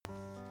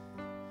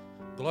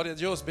Glória a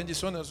Deus,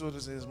 bendiciones a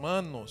los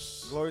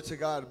hermanos. Glory to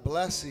God.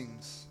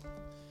 Blessings.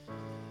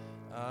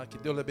 Que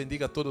Deus le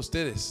bendiga a todos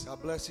ustedes. God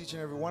bless each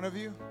and every one of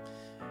you.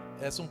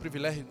 É um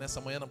privilégio nessa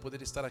manhã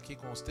poder estar aqui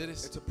com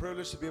vocês It's a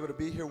privilege to be able to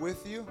be here with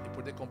you e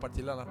poder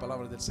compartilhar a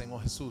palavra do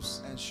Senhor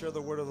Jesus. and share the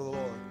word of the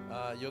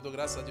Lord. Eu dou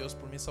graças a Deus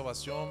por minha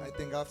salvação I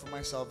thank God for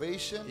my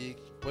salvation, e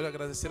por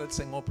agradecer ao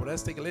Senhor por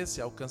esta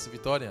igreja Alcance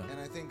Vitória,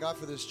 and I thank God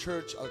for this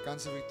church,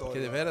 Alcance que de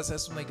Victoria, veras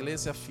é uma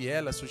igreja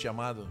fiel a seu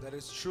chamado. that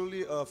is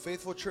truly a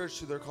faithful church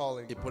to their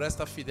calling. E por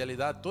esta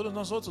fidelidade, todos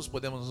nós outros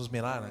podemos nos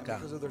mirar And acá.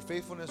 because of their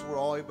faithfulness, we're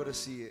all able to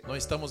see it. Não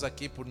estamos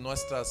aqui por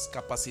nossas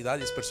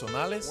capacidades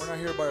personais We're not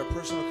here by our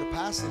personal ou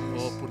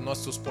capacities por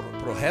nossos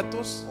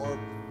projetos, or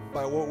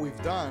by what we've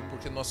done,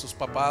 porque nossos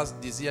papás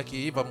diziam que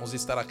íamos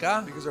estar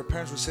acá, because our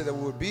parents would say that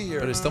we would be here.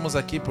 pero estamos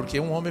aqui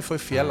porque homem foi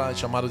fiel ao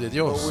chamado de But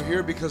Deus. we're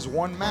here because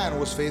one man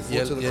was faithful E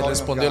to the ele calling of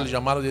respondeu ao God.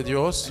 chamado de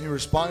Deus And he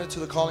responded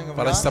to the calling of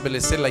para God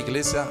estabelecer a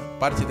igreja,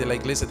 parte da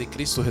igreja de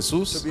Cristo to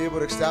Jesus. be able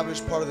to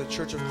establish part of the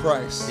church of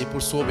Christ. E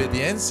por sua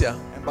obediência,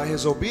 And by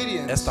his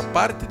obedience, esta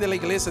parte da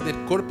igreja do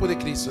corpo de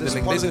Cristo, this da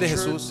part, igreja of de the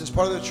church, Jesus, this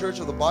part of the church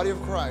of the body of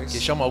que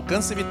Christ, chama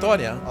Alcance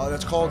Vitória,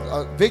 that's called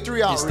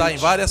Victory que está em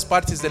Outreach. várias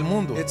partes do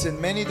mundo, It's in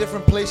many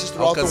different places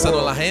throughout the alcançando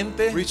a world,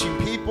 gente, reaching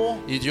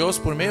people. e Deus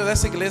por meio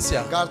dessa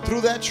igreja God,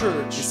 through that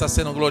church, está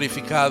sendo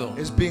glorificado.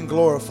 is being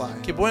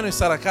glorified. Que bueno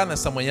estar acá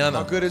nesta manhã.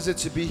 How good is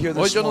it to be here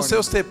this Hoje eu não sei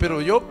morning? você, pero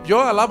eu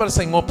alabo ao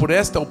Senhor por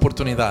esta I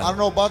oportunidade. don't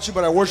know about you,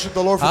 but I worship the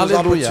Lord for this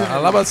Aleluia. opportunity.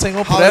 Alaba ao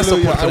Senhor por esta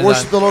Hallelujah. I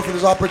worship oportunidade. the Lord for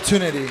this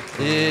opportunity.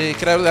 E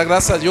quero dar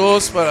graças a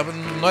Deus para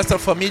nossa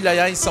família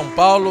allá em São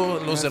Paulo,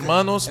 os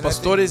irmãos,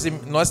 pastores e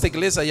nossa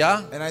igreja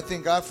allá. And I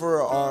thank God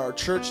for our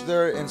church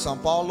there in São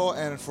Paulo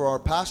and for our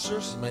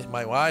pastors,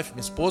 My wife,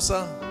 minha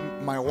esposa,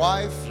 my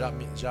wife,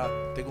 já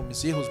tenho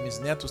meus filhos, meus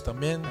netos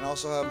também. and I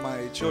also have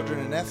my children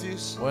and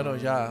nephews, Bueno,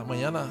 já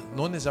amanhã,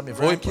 lunes já me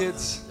vou,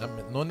 grandkids,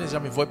 lunes já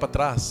me vou para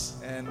trás.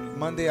 and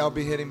Monday I'll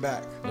be heading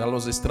back. Já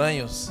los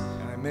estranhos.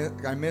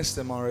 And I missed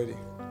them already.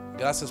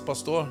 Graças,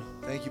 pastor,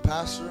 Thank you,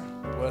 Pastor,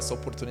 por essa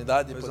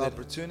oportunidade de for this poder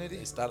opportunity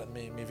estar,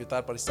 me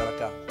invitar para estar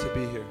acá. to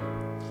be here.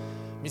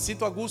 Me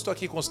sinto a gusto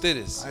aqui com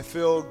vocês. I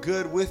feel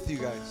good with you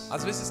guys.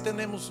 Às vezes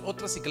temos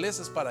outras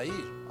igrejas para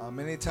ir,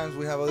 Many times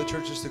we have other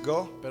churches to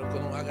go, pero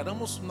quando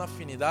agarramos uma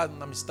afinidade,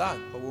 uma amistade,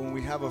 but when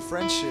we have a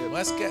friendship,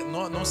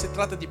 não se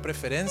trata de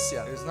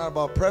preferência, it's not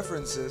about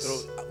preferences,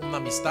 pero uma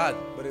amistade.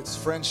 but it's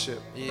friendship.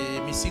 E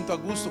me sinto a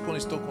gusto quando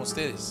estou com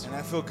vocês. And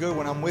I feel good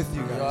when I'm with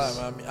you guys.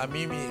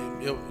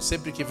 Eu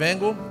sempre que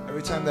vengo,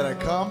 Every time that I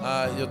come,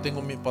 eu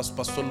tenho meu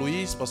pastor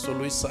Luiz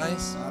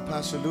Sainz,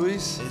 Pastor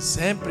Luis, e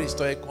sempre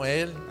estou aí com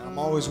ele. I'm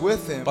always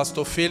with him.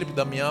 Pastor Felipe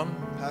Damião,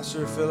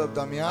 Pastor Philip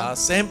Damian,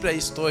 sempre aí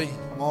estou. I'm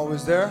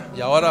always there.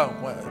 E agora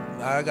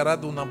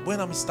agarrado uma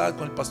boa amistade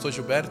com o pastor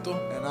Gilberto.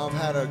 And I've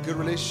had a good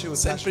relationship with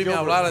Pastor Sempre me Gilbert.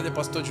 hablaram de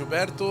pastor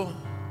Gilberto.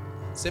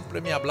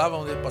 Sempre me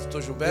hablavam de pastor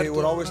They Gilberto.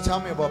 would always tell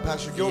me about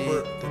Pastor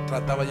Gilbert. E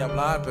tratava de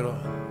hablar, pero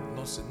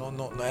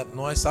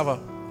não estava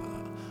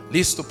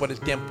listo por el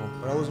tempo.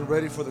 But I wasn't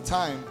ready for the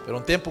time. Pero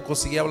tempo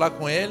consegui falar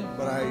com ele.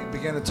 But I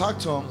began to talk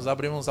to him, Nos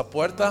abrimos a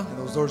porta. and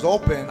those doors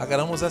opened.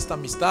 Agarramos esta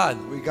amistade.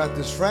 We got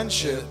this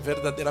friendship,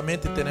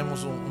 Verdadeiramente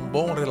temos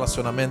bom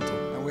relacionamento.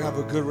 and we have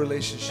a good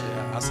relationship.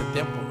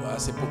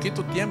 Hace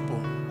pouquito tempo,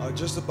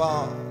 Just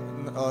about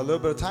a little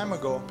bit of time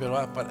ago, pero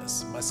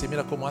mas se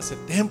mira como hace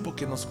tempo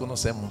que nos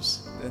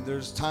conhecemos. and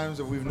there's times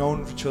that we've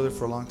known each other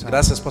for a long time.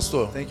 Graças,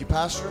 pastor. Thank you,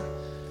 Pastor.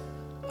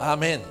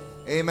 Amém.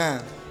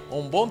 Amen.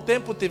 Bom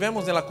tempo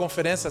tivemos na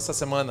conferência essa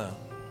semana.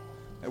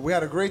 And we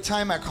had a great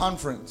time at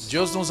conference.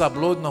 Deus nos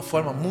falou de uma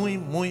forma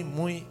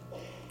muito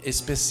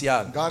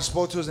especial. God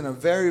spoke to us in a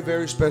very,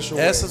 very special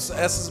way.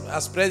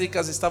 As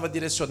prédicas estavam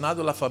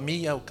direcionadas à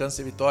família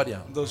Alcance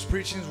Vitória. Those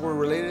preachings were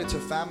related to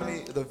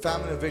the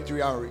family of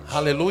Victory Outreach.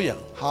 Aleluia.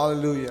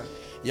 Hallelujah.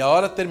 E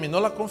agora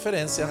terminou a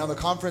conferência. Now the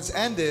conference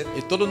ended.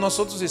 E todos nós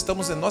outros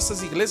estamos em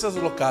nossas igrejas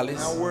locais.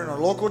 Now we're in our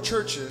local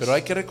churches. Pero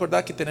hay que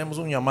recordar que temos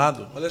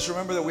chamado. But let's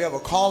remember that we have a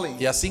calling.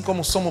 E assim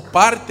como somos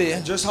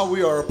parte Just how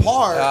we are a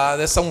part,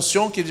 dessa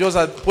unção que Deus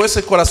ha pôs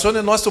no coração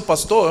de nosso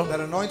pastor, that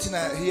anointing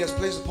that He has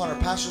placed upon our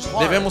pastor's heart,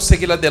 devemos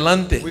seguir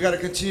adelante we got to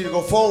continue to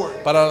go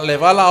forward. para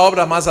levar a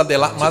obra mais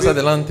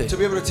adelante. To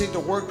be able to take the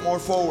work more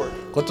forward.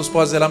 Quantos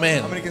podem dizer amém?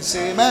 How many can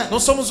say amen? Não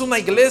somos uma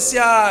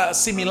igreja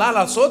similar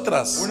às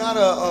outras, We're not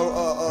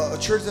a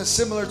church that's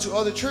similar to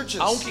other churches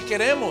aunque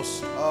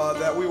queremos,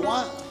 that we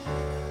want,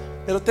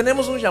 pero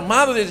temos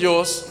chamado de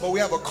Deus. but we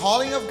have a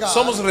calling of God.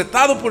 Somos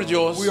retados por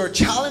Deus. We are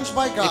challenged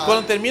by E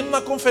quando God. termina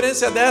uma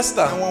conferência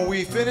desta, And when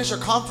we finish a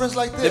conference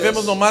like this,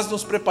 devemos nomás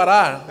nos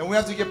preparar then we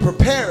have to get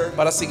prepared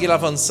para seguir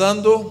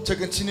avançando to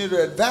continue to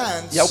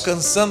advance e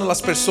alcançando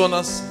as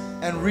pessoas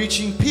and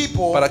reaching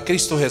people para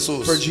Cristo for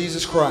Jesus.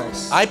 Jesus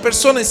Christ. Há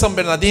pessoas em São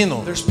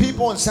Bernardino, There's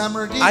people in San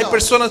Bernardino. há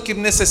pessoas que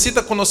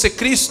necessitam conhecer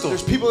Cristo.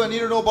 There's people that need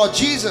to know about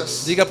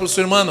Jesus. Diga para o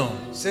seu irmão,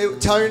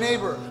 Tell your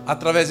neighbor,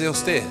 através de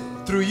você.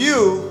 through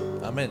you.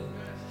 Amém.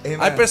 Amen.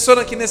 Há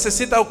pessoas que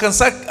necessitam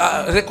alcançar,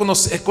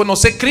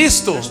 conhecer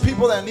Cristo. There's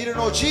people that need to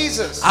know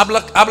Jesus.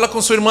 Habla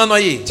com seu irmão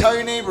aí, Tell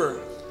your neighbor,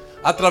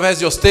 através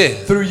de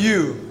você. through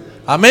you.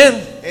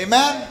 Amén.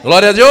 Amen.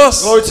 Gloria a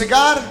Dios. Glory to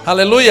God.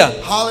 Aleluya.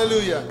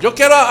 Hallelujah. Yo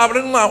quiero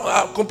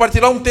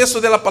compartilhar un texto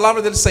de la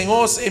palabra del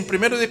Señor en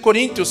 1 de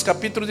Corintios,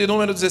 capítulo de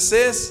número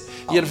 16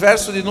 y el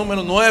verso de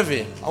número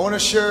 9. I want to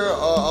share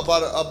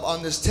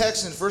on this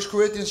text in 1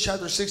 Corinthians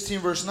chapter 16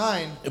 verse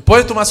 9.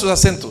 Puede tomar sus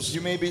asientos.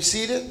 You may be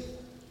seated.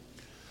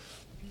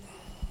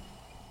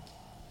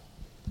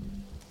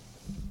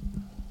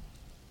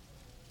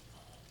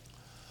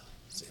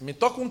 Me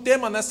toca un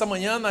tema nesta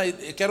manhã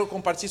e quero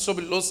compartilhar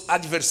sobre los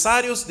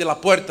adversarios de la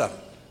puerta.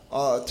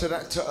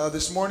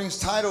 This morning's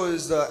title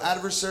is The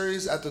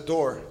Adversaries at the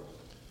Door.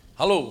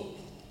 Hello.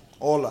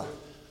 Hola.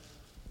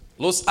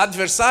 Los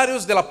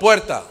adversarios de la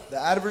puerta. The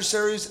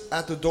adversaries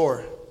at the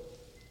door.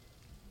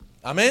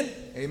 Amém?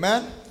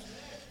 Amen.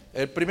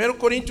 1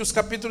 Coríntios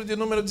capítulo de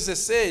número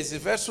 16,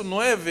 verso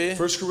 9.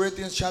 1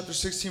 Corinthians chapter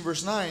 16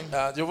 verse 9.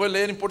 Eu vou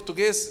ler em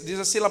português. Diz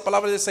assim a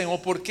palavra do Senhor: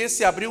 porque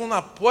se abriu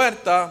uma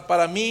porta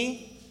para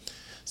mim,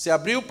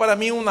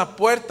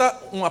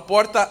 uma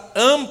porta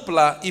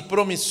ampla e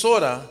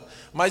promissora,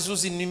 mas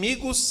os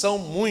inimigos são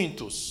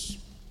muitos.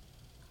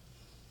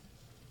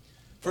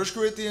 1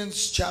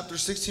 Corinthians chapter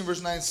 16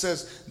 verse 9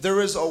 says,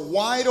 there is a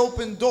wide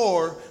open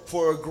door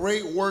for a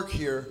great work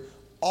here,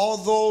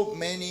 although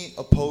many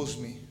oppose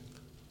me.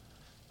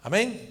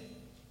 Amém?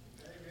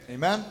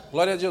 Amen.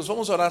 Glória a Deus.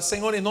 Vamos orar.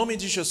 Senhor, em nome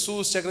de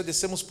Jesus, te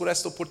agradecemos por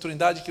esta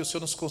oportunidade que o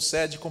Senhor nos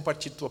concede de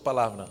compartilhar tua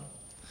palavra.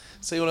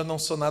 Senhor, eu não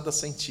sou nada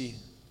sem ti.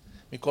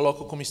 Me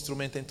coloco como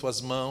instrumento em tuas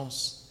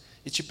mãos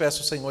e te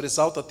peço, Senhor,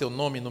 exalta teu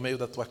nome no meio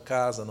da tua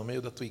casa, no meio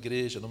da tua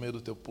igreja, no meio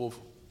do teu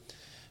povo.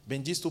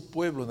 Bendiz tu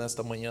pueblo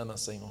nesta manhã,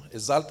 Senhor.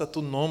 Exalta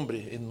tu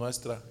nombre en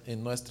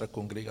nuestra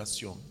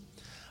congregación.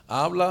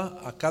 Habla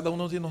a cada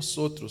uno de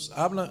nosotros.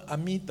 Habla a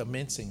mí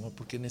también, Señor,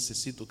 porque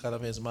necesito cada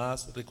vez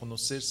más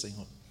reconocer,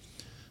 Señor,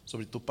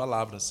 sobre tu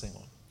palabra,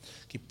 Señor.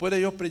 Que pueda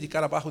yo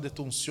predicar abajo de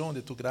tu unción,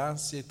 de tu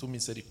gracia y tu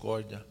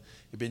misericordia.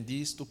 E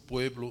bendiz tu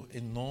pueblo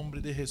em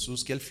nome de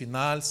Jesus, que al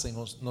final,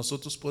 Senhor,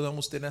 nosotros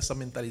podamos ter essa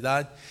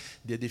mentalidade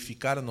de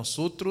edificar a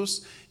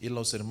nosotros e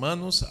los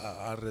hermanos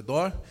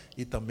alrededor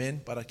e também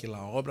para que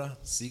a obra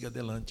siga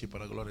adelante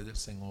para a glória do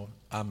Senhor.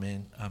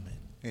 Amém, amém.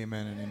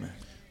 Amen and amen.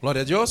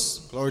 Glória a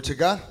Deus. Glory to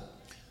God.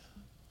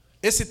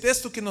 Esse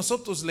texto que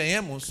nosotros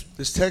leemos,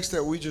 This text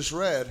that we just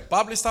read,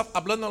 Pablo está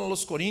hablando a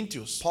los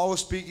Coríntios Paul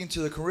was speaking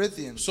to the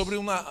Corinthians sobre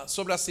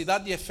a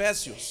cidade de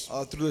Efésios.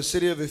 through the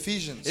city of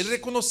Ephesians. Ele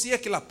reconhecia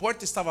que a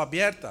porta estava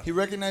aberta, He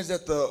recognized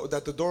that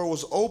the door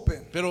was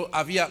open, pero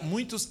havia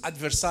muitos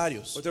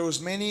adversários. but there was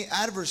many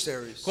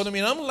adversaries. Quando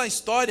miramos a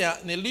história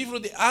no livro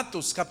de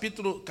Atos,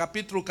 capítulo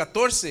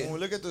 14, When we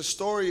look at the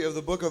story of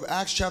the book of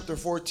Acts chapter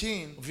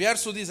 14,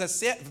 verso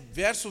 27,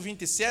 verse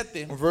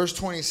 27,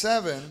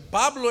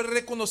 Pablo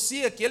reconhecia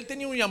que ele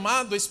tinha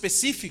chamado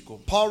específico.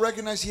 Paul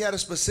recognized he had a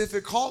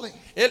specific calling.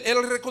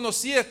 Ele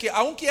reconhecia que,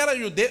 aunque era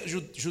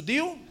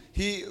judeu,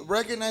 He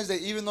recognized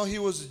that even though he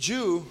was a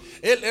Jew,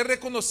 ele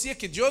reconhecia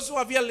que Deus o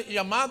havia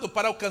chamado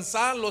para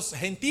alcançar os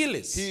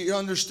gentiles. he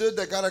understood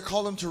that God had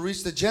called him to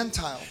reach the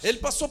Gentiles. Ele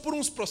passou por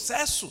uns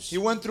processos, He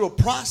went through a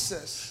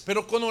process.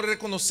 pero quando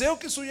reconheceu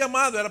que seu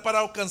chamado era para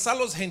alcançar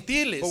os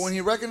gentiles, But when he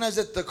recognized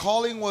that the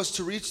calling was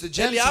to reach the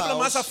ele habla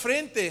mais à Gentiles,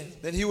 frente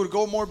then he would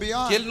go more que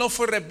beyond. ele não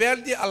foi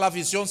rebelde à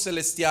visão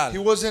celestial. He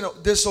wasn't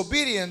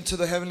disobedient to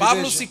the heavenly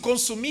Pablo se vision.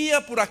 consumia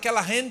por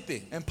aquela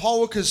gente. And Paul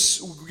would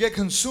get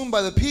consumed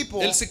by the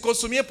people. Ele se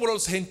consumia por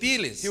os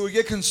gentiles. He would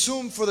get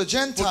consumed for the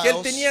Porque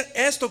ele Gentiles tinha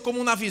esto como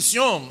uma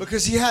visão,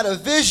 because he had a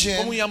como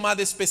vision,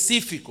 chamado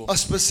específico. a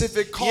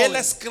specific E ele calling.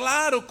 é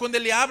claro quando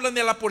ele habla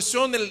na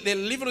porção del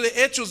livro de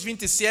Hechos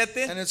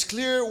 27. And it's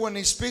clear when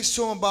he speaks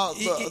to him about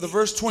E the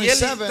verse ele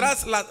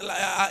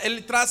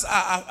 27. traz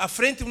à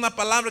frente uma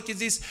palavra que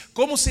diz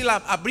como se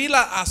abrir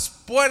as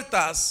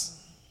portas,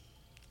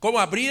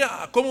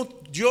 como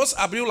Deus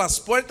abriu as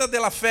portas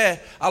da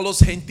fé a los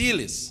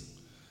gentiles.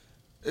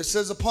 It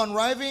says, upon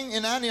arriving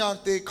in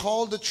Antioch, they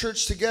called the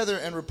church together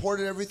and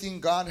reported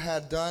everything God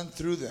had done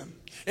through them.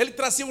 Ele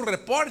trazia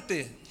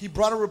reporte He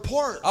brought a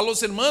report. a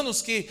los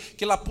hermanos que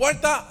a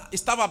porta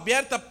estava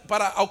aberta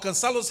para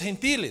alcançar os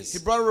gentiles. He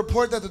brought a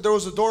report that there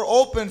was a door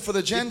open for the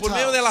E por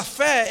meio da Gentiles.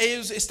 fé,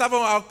 eles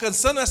estavam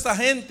alcançando esta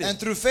gente. And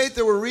through faith,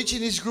 they were reaching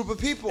this group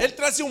of people. Ele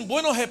trazia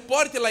bom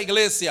reporte à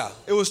igreja.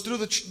 It was through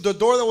the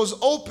door that was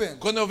open.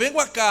 Quando eu venho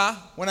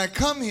cá, When I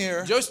come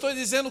here, eu estou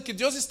dizendo que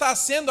Deus está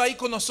fazendo aí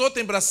conosco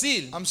em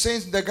Brasil. I'm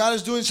saying that God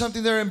is doing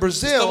something there in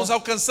Brazil. Estamos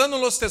alcançando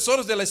os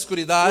tesouros da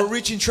escuridade. We're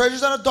reaching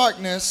treasures out of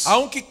darkness.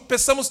 Aunque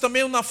pensamos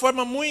também uma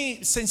forma muito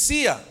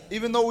sencilla.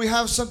 Even though we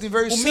have something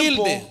very Humilde.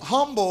 simple,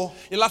 humble,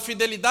 E a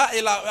fidelidade,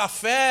 e a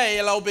fé, e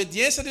a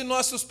obediência de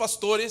nossos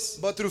pastores.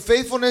 but through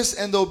faithfulness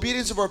and the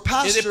obedience of our E de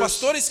pastors,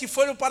 pastores que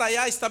foram para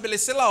allá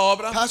estabelecer a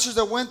obra. pastors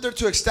that went there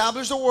to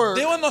establish the word,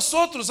 Deu a nós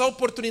outros a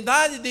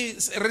oportunidade de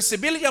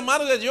receber o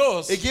chamado de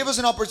Deus. it gave us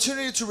an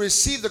opportunity to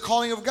receive the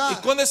calling of E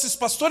God. quando esses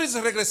pastores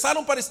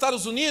regressaram para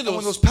Estados And when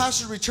Unidos, those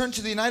pastors returned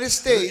to the United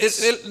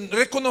States,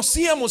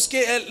 reconhecíamos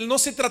que não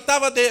se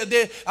tratava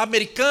de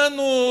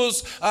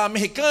americanos,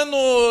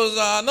 mexicanos,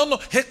 no,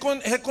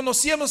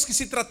 reconocíamos que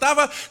se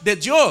trataba de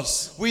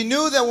Dios. We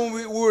knew that when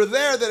we were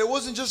there that it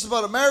wasn't just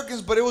about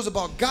Americans, but it was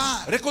about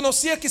God.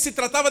 Reconocía que se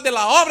trataba de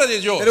la obra de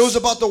Dios. That it was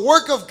about the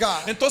work of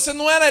God. Entonces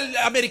no era el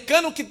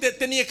americano que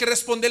tenía que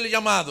responder el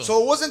llamado. So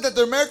it wasn't that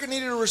the American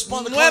needed to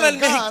respond to the No call era of el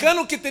God.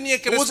 mexicano que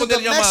tenía que It wasn't responder the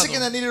el llamado.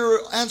 Mexican that needed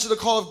to answer the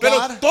call of Pero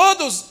God.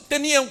 todos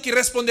tenían que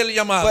responder el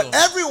llamado. But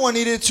everyone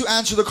needed to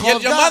answer the Y call el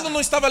of llamado God. no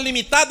estaba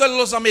limitado a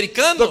los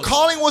americanos. The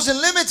calling wasn't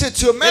limited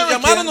to El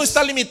llamado no Americans.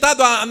 está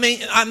limitado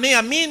ni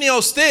a mí ni a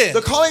usted.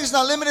 The calling is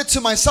not limited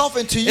to myself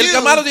and to El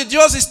llamado you. de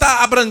Dios está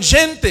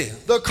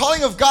abrangente. The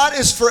calling of God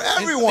is for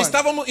everyone.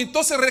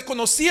 Entonces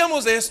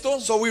reconocíamos esto.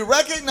 So we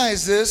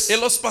recognize this, Y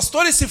los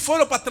pastores se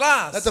fueron para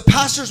that atrás. the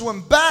pastors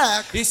went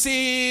back, Y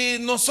si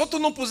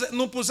nosotros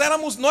no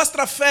pusiéramos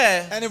nuestra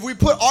fe and if we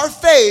put our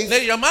faith,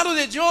 en el llamado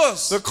de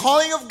Dios, the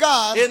calling of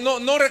God,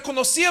 no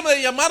reconocíamos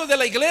el llamado de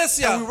la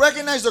iglesia, and we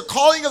recognize the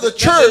calling of the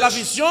de la church,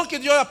 visión que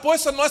Dios ha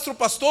puesto a nuestro the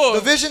pastor,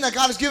 vision that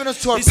God has given us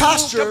to our y si no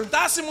pastor,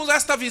 captásemos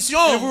esta and if we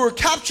visión, were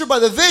captured by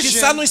the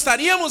quizás no vision,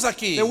 estaríamos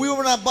aquí.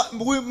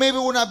 then maybe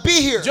would not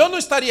be here. Yo no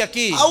estaría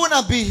aquí. I would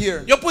not be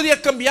here. Yo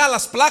podía cambiar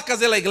las placas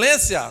de la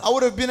iglesia. I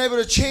would have been able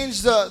to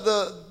change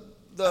the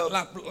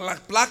La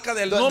placa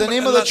del the nombre,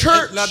 name of the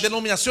church. la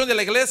denominación de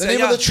la iglesia. name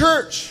allá. of the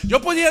church. Yo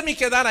podía me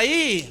quedar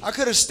ahí. I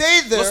could have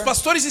stayed Los there.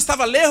 pastores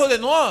estaban lejos de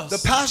nos, The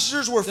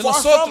pastors were de far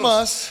from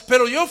nosotros. us,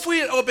 Pero yo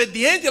fui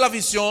obediente a la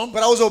visión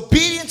but I was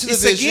obedient to y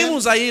the vision,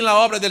 seguimos ahí en la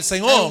obra del and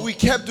Señor. we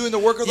kept doing the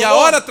work of Y the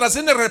ahora Lord.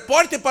 trayendo el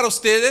reporte para And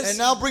ustedes,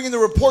 now bringing the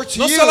report to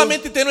no you,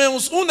 solamente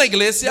tenemos una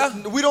iglesia,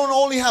 we don't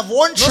only have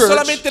one no church,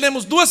 solamente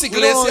tenemos dos we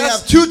don't only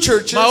have iglesias, two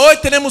churches, mas hoy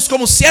tenemos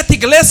como 7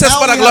 iglesias now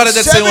para we la gloria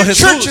have del Señor 7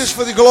 churches Jesús.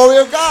 for the glory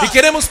of God. Y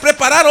queremos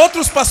preparar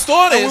otros And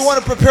pastores we want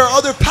to prepare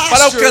other para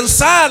pastors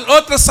alcanzar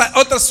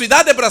otras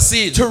ciudades de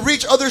Brasil. to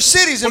reach other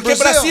cities in Porque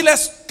Brasil Brazil.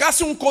 es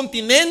casi un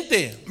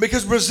continente.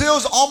 Because Brazil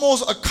is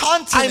almost a Hay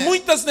continent.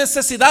 muitas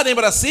necesidades en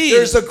Brasil.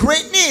 There's a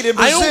great need in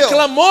Hay un Brazil.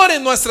 clamor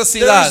en nuestra There's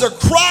ciudad. a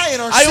cry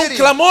in our Hay un city.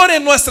 clamor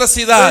en nuestra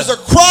ciudad. There's a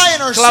cry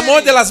in our Clamor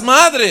city. de las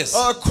madres.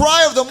 A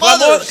cry of the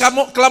Clamor,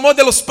 mothers. clamor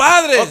de los A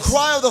padres.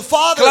 cry of the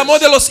fathers. Clamor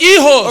de los A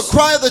hijos.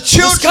 cry of the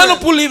Buscando children.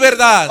 por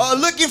libertad.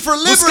 Looking for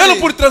Buscando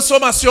por liberty.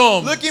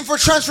 transformación. Looking for Hay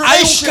un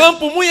transformation.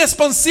 campo muy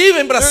expansivo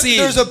en Brasil.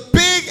 There's a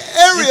big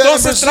area in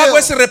Entonces traigo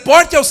ese Brazil.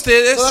 reporte a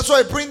ustedes So that's why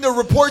I bring the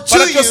report to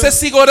para que you, usted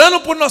siga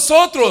orando por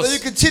nosotros, so that you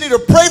continue to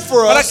pray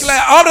for para us, que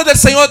la obra del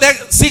Señor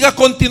siga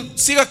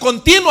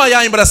continua allá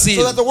en so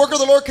Brasil. that the work of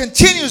the Lord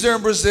continues there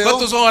in Brazil.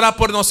 ¿Cuántos van a orar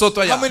por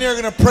nosotros How allá? many are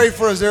going to pray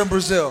for us there in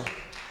Brazil?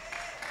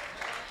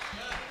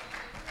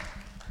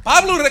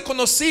 Pablo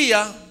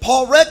reconocía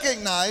Paul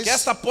recognized que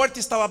esta puerta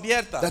estaba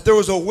abierta that there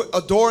was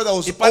a door that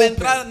was y para open,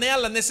 entrar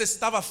nela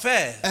necesitaba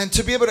fe. and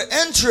to be able to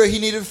enter it, he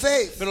needed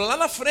faith. Pero lá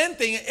na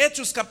frente, em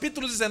Hechos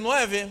capítulo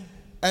 19,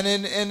 And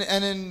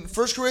in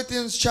 1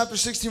 Corinthians chapter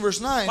 16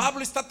 verse 9,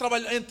 Pablo está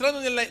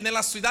entrando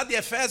na cidade de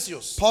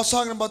Efésios. Paul's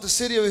talking about the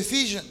city of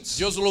Ephesians.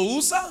 Deus lo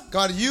usa,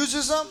 God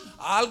uses them.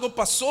 algo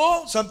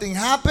passou, Something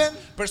happened.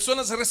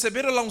 pessoas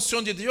receberam a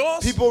unção de Deus,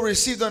 People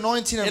received the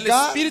anointing of el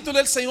God. Espírito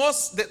del Senhor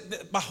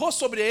bajou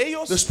sobre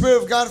ellos, The Spirit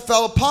of God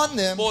fell upon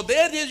them.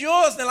 poder de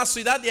Deus na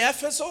cidade de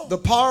Éfeso. The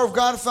power of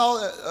God fell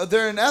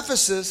there in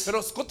Ephesus.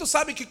 Pero quanto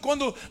sabe que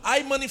quando há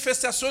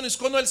manifestações,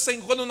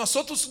 quando nós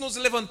outros nos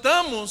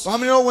levantamos How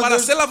many know when para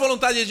there's- hacer a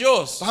vontade de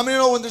Deus, How many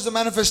know when there's a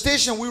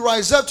manifestation, we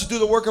rise up to do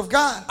the work of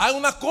God? há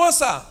uma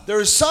coisa, There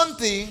is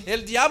something,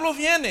 el diablo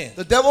viene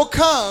the devil e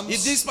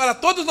comes, diz para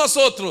todos nós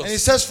outros, and he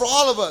says for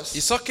all of us,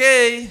 isso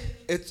ok,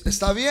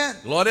 está bien.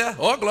 glória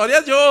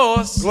a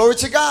Deus, Glory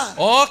to God.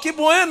 oh que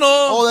bueno,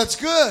 Oh, that's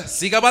good.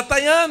 siga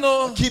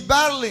batalhando. Keep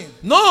battling.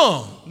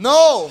 Não,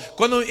 No.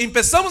 quando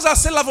começamos a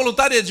hacer a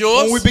vontade de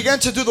Deus, When we begin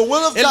to do the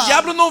will of el God,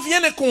 diablo não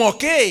viene com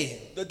ok,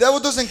 the devil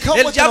doesn't come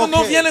el with diablo an não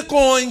okay. viene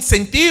com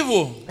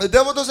incentivo, The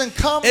devil doesn't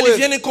come ele with,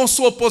 viene com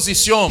sua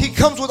oposição. he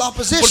comes with Porque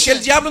opposition. o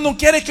diabo não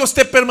quer que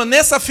você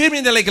permaneça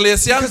firme na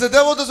igreja. Because the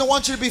devil doesn't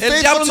want you to be O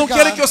diabo faithful não to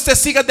quer que God. você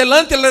siga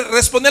adelante e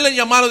responder o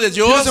chamado de He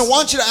Deus. doesn't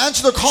want you to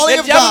answer the calling O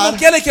of diabo não God.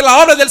 quer que a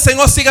obra do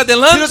Senhor siga He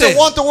adelante. doesn't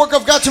want the work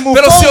of God to move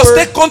Pero se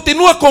você forward.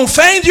 continua com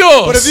fé em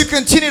But if Deus, you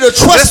continue to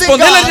trust in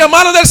responder o God,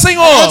 chamado do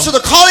Senhor, answer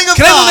the calling of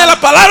crendo na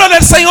God, palavra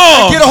do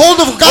Senhor, get a hold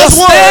of God's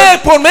word, você,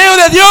 por meio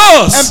de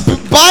Deus, and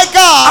by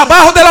God,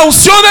 abaixo da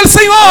unção do the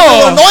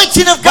Senhor,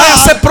 anointing of vai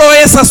fazer God,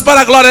 proezas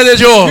para a glória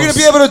de you're going to Deus.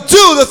 be able to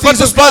do the things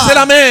Quantos of podem dizer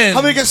God. amém?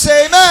 How many can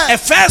say amen?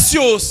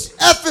 Efésios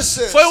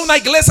Ephesus foi uma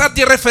igreja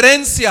de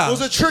referência.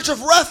 was a church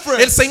of El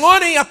reference.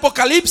 Senhor em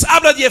Apocalipse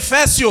habla de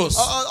Efésios.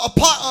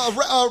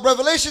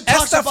 Revelation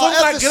talks Esta foi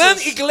about uma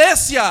grande Ephesus.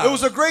 igreja It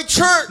was a great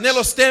church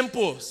nelos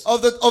tempos.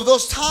 of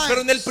those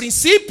Pero times. no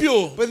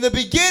princípio But in the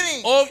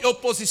beginning, houve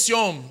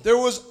oposição. there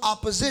was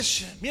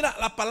opposition. Mira,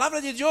 a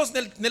palavra de Deus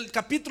no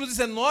capítulo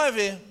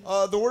 19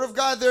 The word of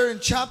God there in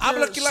chapter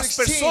habla que las 16,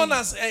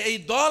 personas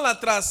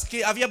idólatras,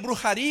 que havia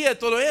bruxaria e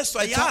todo isso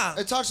allá,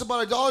 it talks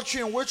about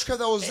idolatry and witchcraft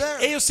that was there,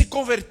 ellos se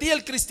convertían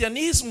al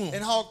cristianismo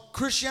and how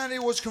Christianity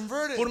was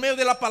converted por meio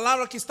da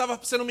palavra que estava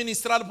sendo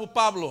ministrado por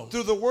Pablo.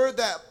 through the word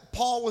that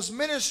Paul was E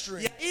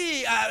ministering.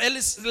 aí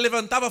eles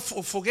levantavam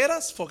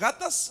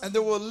fogatas, And they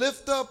would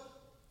lift up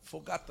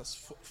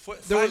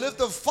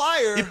e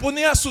fire,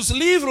 punha seus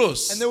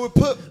livros and they would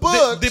put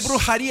books. de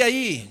bruxaria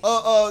aí.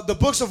 The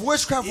books of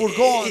witchcraft would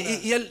go on there.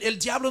 E el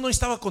diablo não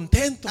estava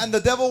contento. And the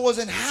devil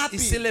wasn't E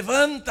se happy.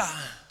 levanta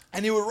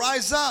And he would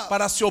rise up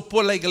para se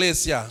opor à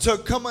igreja. to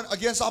come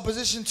against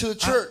opposition to the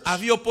church.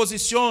 Havia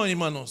oposição,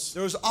 irmãos.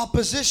 There was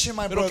opposition,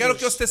 my Mas eu quero que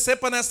brothers. você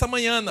sepa nesta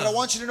manhã But I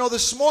want you to know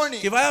this morning,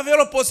 que vai haver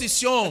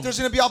oposição. there's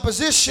going to be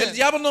opposition. O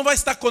diabo não vai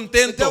estar The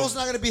contento. devil's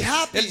not going to be O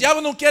happy.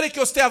 diabo não quer que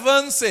você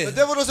avance. The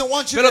devil doesn't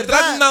want you to Pero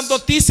trago uma advance.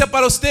 notícia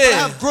para I você.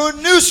 have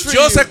good news for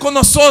Deus é you. com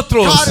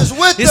nosotros. God is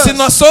with E se us.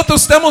 nós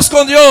estamos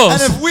com Deus,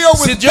 And if we are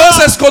with se Deus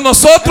God, é com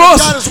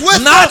nosotros, and God is with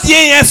nadie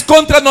é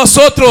contra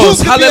nosotros.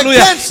 Who can be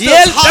Aleluia. against E us?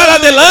 Ele está Hallelujah.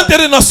 delante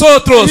de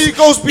nosotros. And he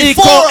goes E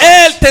before com us.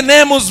 Ele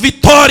temos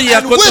vitória.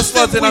 And Quantos with him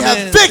fazem we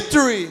have amém?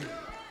 victory.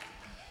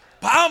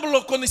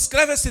 Pablo, quando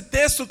escreve esse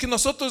texto que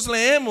nós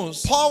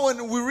lemos, Paul,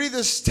 when we read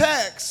this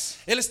text,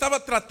 ele estava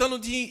tratando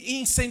de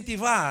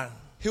incentivar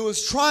he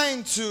was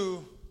trying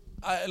to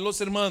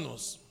os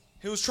irmãos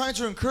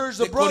encourage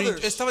the de Corinto. Ele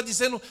brothers. estava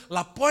dizendo,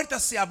 a porta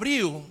se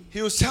abriu,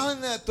 He was telling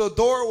them that the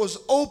door was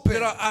open,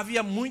 pero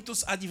havia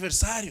muitos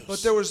adversários.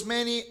 but there was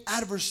many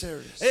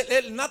adversaries.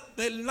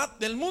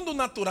 No mundo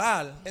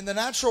natural, In the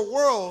natural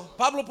world,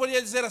 Pablo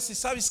poderia dizer assim,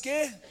 sabes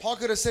quê? Paul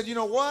could have said, you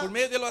know Por what?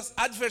 meio dos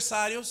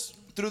adversários,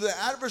 Through the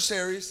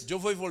adversaries, eu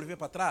vou volver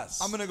para trás.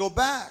 I'm going to go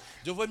back.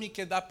 Eu vou me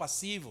quedar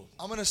passivo.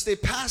 I'm going to stay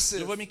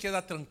passive. Eu vou me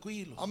quedar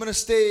tranquilo. I'm going to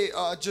stay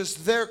just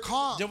there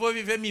calm. Eu vou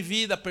viver minha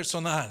vida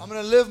personal. I'm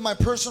going to live my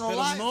personal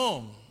Pero life.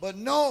 não. But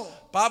no.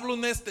 Pablo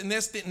nesta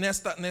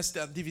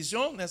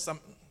divisão, nesta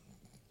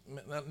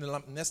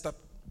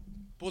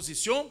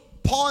posição,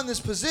 Paul in this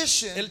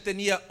position, ele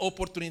tinha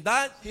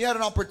oportunidade he had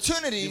an de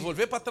opportunity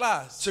volver para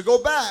trás. to go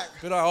back.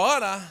 Pero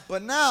agora,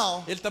 But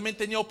now, ele também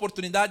tinha a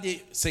oportunidade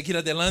de seguir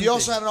adelante. he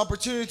also had an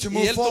opportunity to E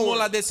move ele tomou a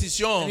forward.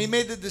 decisão. And he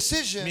made the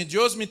decision.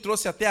 Deus me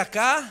trouxe até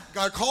cá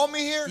God called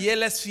me here, e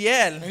ele é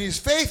fiel and he's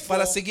faithful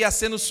para seguir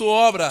fazendo sua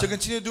obra to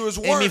continue to do his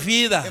em minha work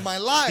vida. in my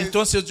life.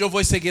 Então eu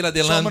vou seguir So I'm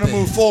adelante. going to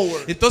move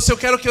forward. Então eu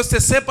quero que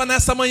você sepa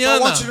nessa So I manhã.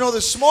 want you to know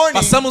this morning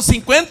Passamos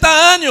 50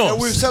 that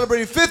we're anos.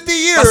 celebrating 50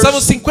 years,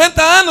 Passamos 50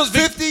 anos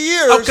 50 years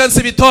alcance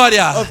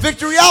vitória. of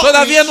victory outreach.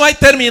 Todavia não é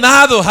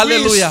terminado. We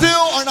Aleluia.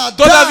 still are not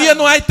Todavia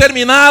done. não é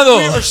terminado.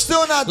 We are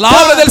still not La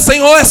obra done. del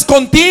Señor es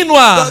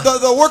continua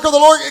The work of the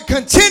Lord it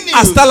continues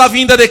hasta la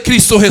vinda de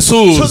Cristo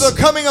Jesús. to the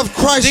coming of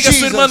Christ Diga a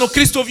su hermano, Jesus.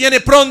 Cristo viene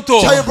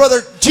pronto. Tell your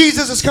brother,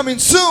 Jesus is coming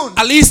soon.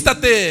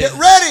 Alístate. Get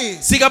ready.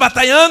 Siga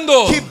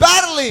batallando. Keep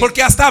battling.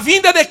 Porque hasta a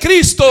vinda de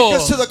Cristo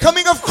Because to the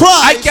coming of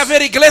hay Christ, que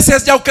haber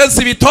iglesias de alcance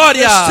y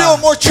victoria. there's still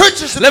more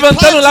churches to be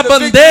Levantando planted, la a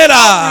victory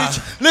bandera.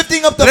 outreach,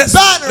 lifting up the Res-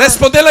 banner,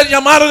 responder al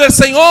llamado del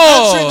answering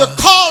Señor.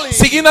 the calling,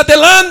 Seguindo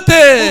adelante.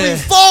 moving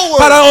forward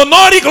Para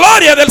honor y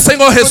gloria del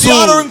Señor for the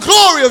honor Jesús. and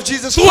glory of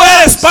Jesus Tú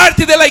eres Christ.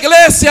 parte de la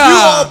iglesia. You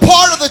are a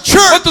part of the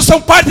church. ¿Cuántos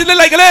son parte de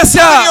la You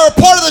iglesia? are a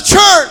part of the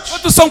church.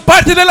 ¿Cuántos son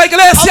parte de la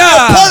iglesia?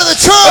 I'm a part of the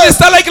church. ¿Dónde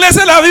está la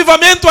iglesia del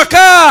avivamiento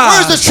acá?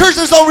 Where's the church?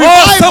 There's no Oh,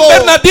 San revival.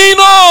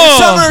 Bernardino.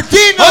 San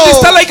Bernardino. ¿Dónde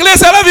está la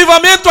iglesia del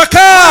avivamiento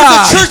acá?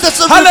 Where's the church that's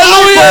a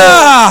Aleluya.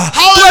 revival? Tú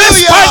eres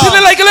Hallelujah. parte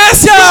de la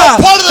iglesia. You are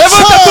part of the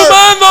Levanta tu church.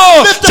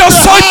 mano. Lift up Yo your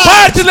soy hands.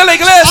 parte de la I'm a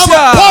part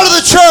iglesia. of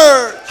the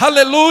church.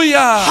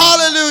 Aleluya.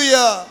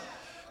 Hallelujah.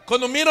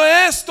 Cuando miro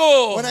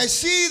esto, When I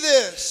see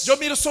this, yo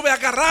miro sobre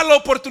agarrar la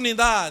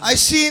oportunidad. I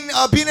seen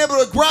being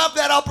able to grab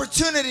that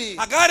opportunity.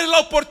 Agarre la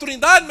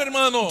oportunidad, mi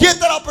hermano.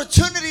 Get that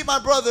opportunity, my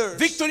brothers.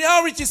 Victory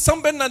Outreach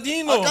San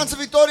Bernardino. Alcanza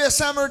Victoria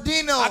San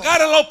Bernardino.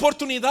 Agarre la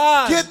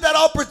oportunidad. Get that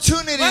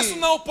opportunity. No es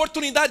una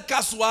oportunidad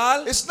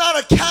casual. It's not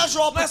a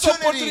casual No es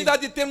opportunity. oportunidad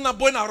de ter una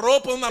buena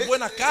ropa, una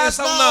buena It's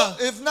casa, not,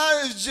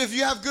 if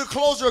you have good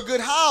clothes or a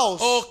good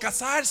house, o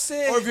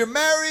casarse, or if you're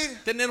married,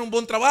 tener un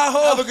buen have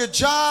trabajo. a good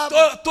job.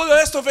 Todo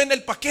esto viene en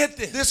el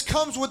paquete. This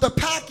comes with the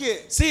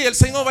packet. Sí, el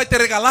Señor va a te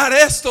regalar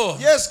esto.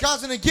 Yes,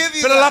 God's going to give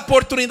you Pero la that.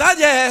 oportunidad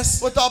ya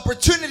es But the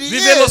opportunity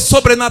vivir lo is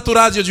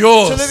sobrenatural de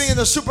Dios. to living in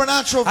the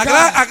supernatural of God.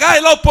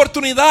 Agarre la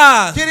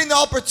oportunidad Getting the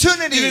de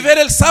opportunity, vivir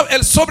el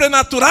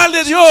sobrenatural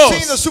de seeing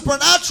the Dios.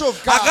 supernatural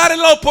of God. Agarre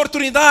la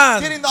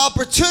oportunidad Getting the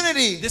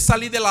opportunity de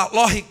salir de la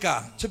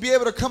lógica. to be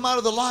able to come out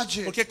of the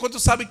logic. Porque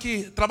quantos sabem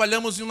que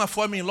trabalhamos de uma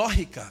forma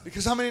ilógica?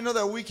 Because how many know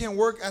that we can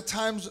work at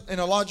times in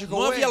a logical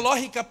Não way? havia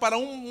lógica para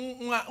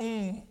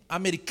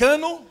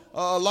americano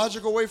A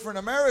logical way for an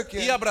American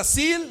ir a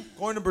Brasil,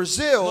 going to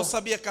Brazil. não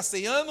sabia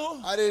castelhano,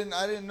 I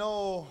didn't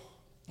know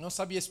não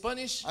sabia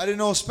Spanish,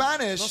 não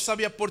Spanish.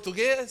 sabia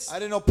português, I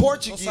didn't know não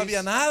Portuguese.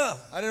 sabia nada.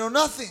 I didn't know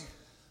nothing.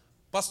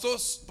 Pastor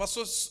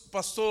Jesus,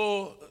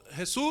 Pastor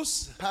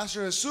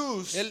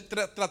Jesus, ele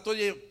tratou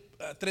de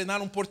treinar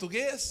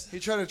português he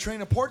tried to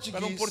train a para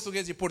Portuguese.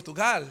 português de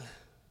Portugal,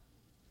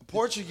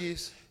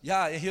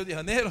 já em Rio de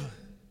Janeiro.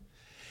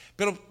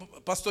 Pero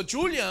Pastor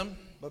Julian,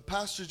 But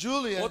Pastor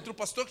Julian, outro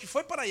pastor que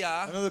foi para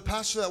allá, another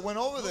pastor that went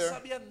over não there,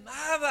 sabia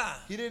nada,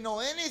 he didn't know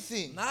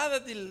anything nada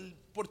de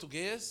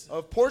português,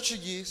 of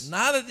Portuguese,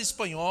 nada de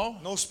espanhol,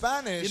 no e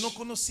Spanish, não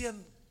conhecia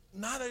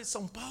nada de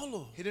São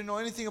Paulo. He didn't know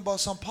anything about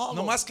São Paulo.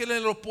 No más que el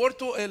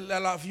aeropuerto, el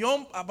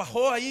avión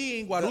bajó ahí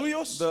en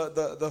Guarulhos.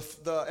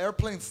 The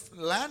airplane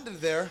landed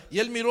there, Y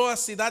él miró a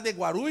ciudad de and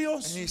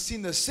Guarulhos. he's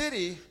seen the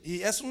city,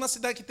 Y es una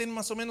ciudad que tiene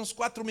más o menos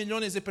 4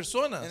 millones de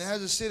personas. and it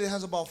has a city that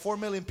has about 4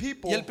 million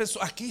people. Y él pensó,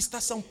 aquí está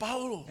São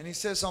Paulo. And he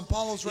said, São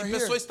Paulo's Y right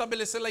empezó a here.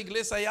 establecer la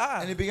iglesia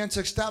allá. And he began to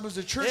establish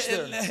the church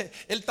there.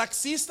 El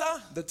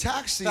taxista The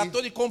taxi,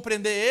 trató de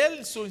compreender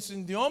él, su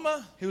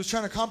idioma. he was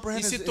trying to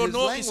comprehend Y se his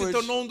tornou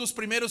language. dos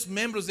primeiros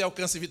membros de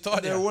Alcance They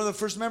Vitória. were one of the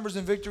first members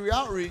in Victory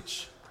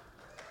Outreach.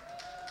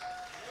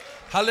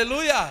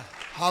 Aleluia.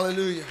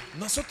 Hallelujah.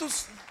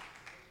 Nosotros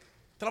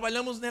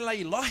trabalhamos nela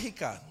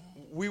ilógica.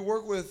 We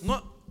work with,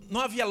 Não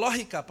havia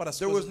lógica para as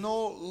there was coisas.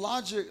 no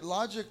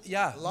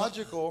Yeah.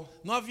 logical.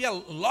 Não havia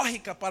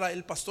lógica para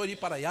el pastor ir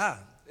para allá.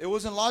 It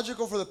wasn't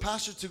logical for the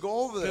pastor to go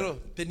over there. Pero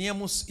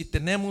teníamos y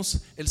tenemos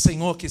el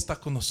Senhor que está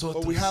con But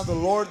nosotros. we have the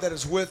Lord that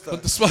is with us.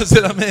 ¿Cuántos pueden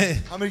decir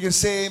amén? How many can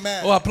say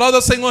amen? Oh, aplauda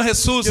ao Senhor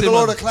Jesus, Give the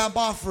Lord irmão. a clap E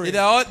offering.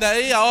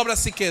 daí a obra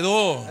se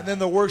quedou. And then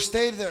the work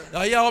stayed there.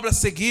 Daí a obra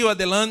seguiu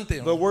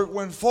adelante. The work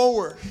went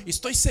forward.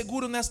 Estou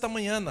seguro nesta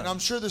manhã And I'm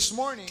sure this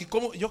morning, que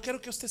como eu quero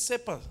que você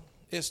sepa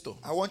esto,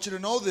 I want you to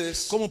know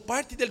this, como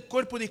parte del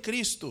cuerpo de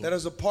Cristo, that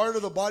as a part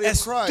of the body es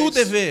of Christ, tu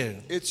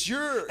dever, it's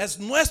your, es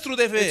nuestro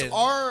dever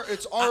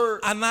it's our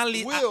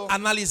will.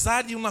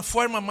 analisar de uma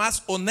forma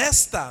mais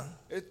honesta,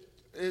 It,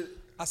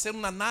 fazer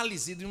uma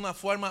análise de uma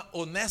forma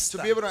honesta,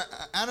 to be able to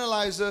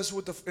analyze us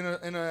with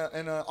in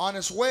a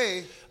honest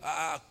way,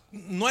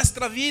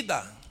 nossa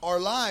vida our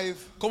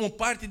life como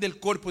parte del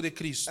cuerpo de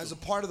Cristo. as a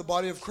part of the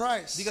body of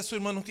Christ. Diga a seu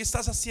irmão, o que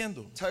estás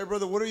haciendo? Tell your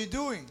brother, what are you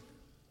doing?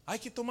 Hay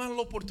que tomar las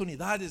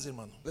oportunidades,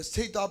 hermano, Let's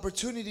take the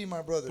opportunity,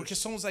 my brother, porque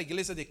somos a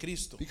igreja de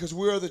Cristo. because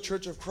we are the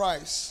church of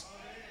Christ.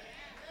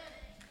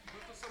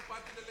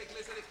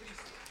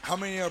 How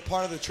many are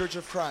part of the church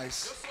of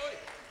Christ?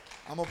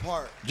 I'm a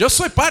part. Eu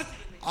sou parte.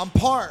 I'm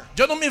part.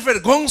 Eu não me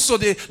envergonzo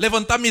de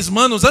levantar mis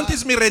manos.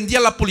 Antes me rendia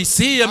a la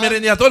policía, me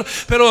rendia a todo.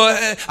 Pero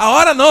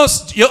agora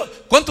nós,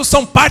 ¿cuántos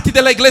são parte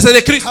da igreja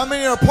de Cristo? How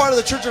many are part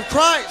of the church of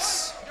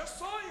Christ?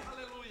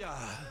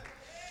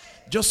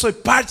 Eu sou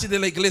parte da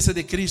igreja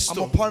de I'm a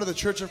Cristo. part of the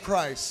church of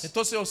Christ.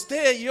 Então,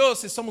 você e eu,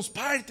 se somos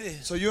parte,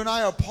 So you and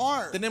I are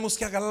part. temos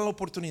que agarrar a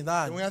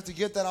oportunidade. And we have to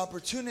get that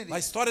opportunity. A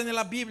história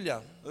na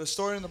Bíblia. The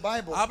story in the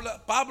Bible.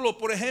 Pablo,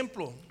 por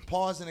exemplo,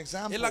 Paul is an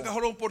example. ele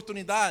agarrou a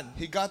oportunidade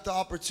He got the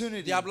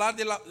opportunity de falar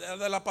de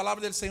la palavra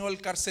del Senhor, el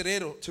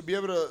carcerero. to be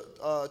able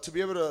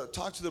to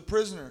talk to the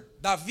prisoner.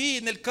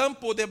 Davi, no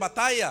campo de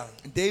batalha,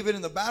 David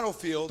in the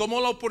battlefield,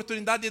 tomou a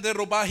oportunidade de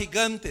derrubar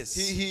gigantes.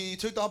 he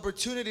took the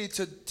opportunity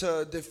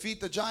to defeat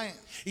the giant.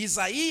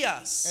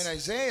 Isaías, And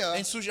Isaiah,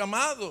 em seu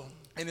chamado,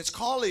 in his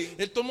calling,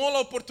 ele tomou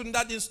a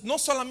oportunidade de não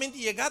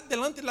somente chegar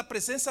delante da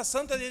presença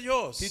santa de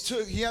Deus,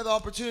 he had the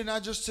opportunity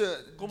not just to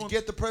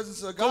get the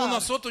presence of como God,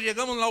 nós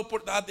chegamos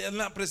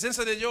na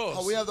presença de Deus.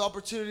 how we have the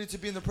opportunity to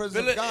be in the presence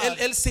Pero of God.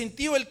 ele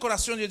sentiu o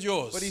coração de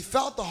Deus. But he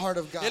felt the heart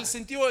of God. Ele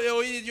sentiu o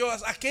oído de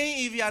Deus. A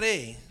quem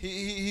enviarei?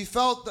 He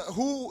felt that,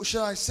 who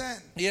shall I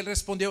send? E ele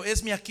respondeu: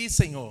 Eis-me aqui,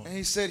 Senhor. And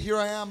he said, here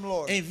I am,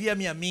 Lord.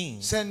 Envia-me a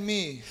mim. Send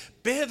me.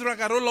 Pedro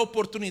agarrou a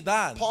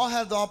oportunidade Paul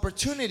had the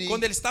opportunity.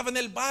 quando ele estava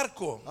no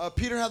barco.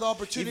 Peter had the E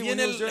opportunity when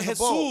he was viene there in the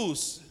boat.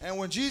 Jesus, And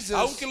when Jesus,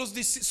 aunque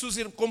seus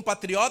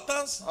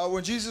compatriotas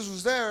when Jesus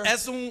was there, é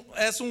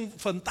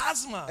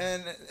fantasma.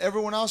 and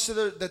everyone else said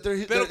that there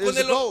Pero is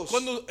a ghost.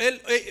 quando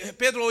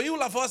Pedro ouviu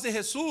a voz de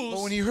Jesus,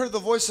 But when he heard the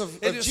voice of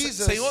ele disse: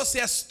 Jesus, Senhor, se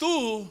és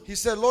tu, he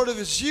said, Lord, if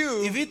it's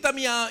you,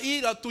 invita-me a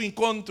ir a tu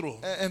encontro.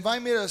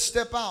 invite me to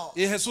step out.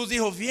 E Jesus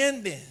dijo: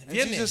 Viene, And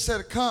viene. Jesus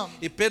said, come.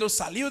 E Pedro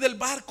saiu del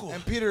barco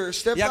And Peter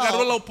stepped e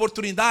agarrou a out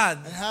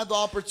oportunidade and had the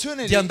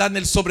opportunity de andar no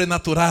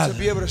sobrenatural. to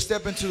be able to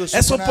step into the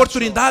Essa supernatural.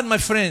 oportunidade, my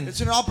friend,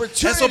 It's an essa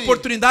opportunity.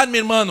 oportunidade, meu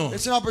irmão,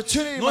 It's an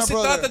opportunity, não my se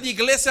brother. trata de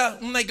igreja,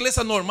 uma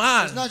igreja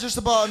normal, It's not just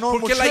about a normal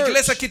porque a church.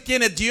 igreja que tem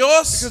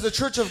Deus Because the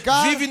church of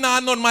God vive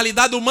na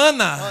normalidade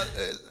humana.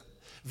 uh,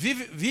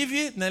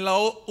 Vive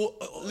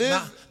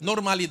na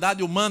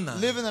normalidade humana.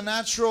 live in the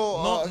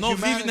natural Não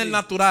vive no humanity.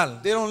 natural.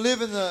 They don't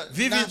live in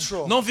the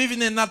natural. Não vive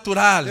no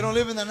natural. They don't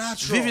live in the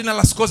natural. Vive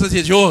nas coisas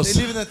de Deus.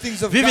 They live in the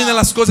things of Vive God.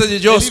 nas coisas de They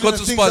Deus. live in the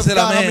Quantos things podem of dizer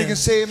God. How many amém? can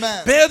say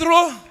amen?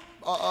 Pedro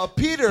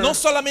Peter, não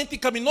somente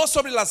caminhou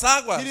sobre as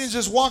águas, he didn't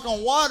just walk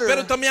on water.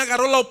 pero também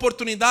agarrou a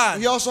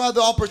oportunidade. He also had the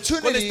Quando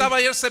opportunity estava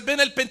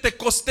recebendo el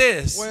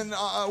Pentecostés, when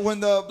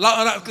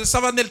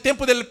estava no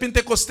tempo del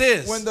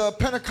Pentecostés, the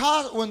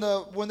Pentecost when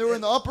they were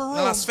in the upper room,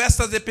 nas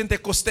festas de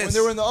Pentecostés, when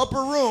they were in the upper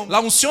room, a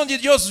unção de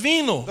Deus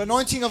vino, the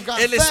anointing of God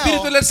o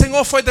Espírito fell. del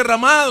Senhor foi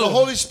derramado, The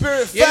Holy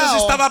Spirit e eles fell.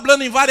 estavam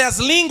falando em várias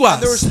línguas, And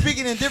they were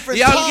speaking in different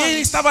e alguém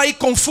tongues. estava aí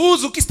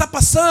confuso, o que está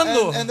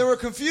passando? And they were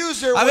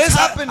confused there. A What's vezes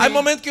há happening?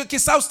 momentos que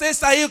quizá você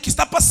está aí? O que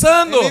está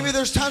passando? And maybe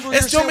there's times where you're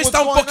Este saying, hombre "What's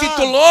está un going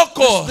poquito on?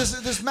 loco.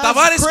 This man's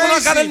Tavares cuando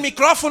crazy." agarra el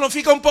micrófono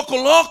fica un poco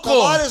loco.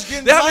 Tavares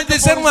getting Déjame the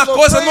dizer microphone una is a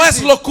cosa, little no es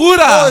crazy.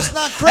 locura. No, it's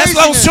not Es la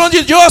craziness. unción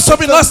de Dios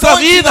sobre It's the nuestra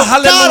anointing vida. of God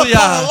Aleluya.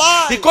 upon our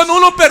lives. Y cuando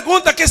uno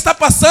pregunta qué está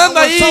pasando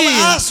And when ahí,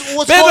 someone asks,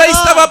 "What's Pedro going ahí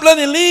estaba on?"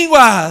 hablando en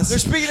lenguas. They're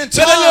speaking in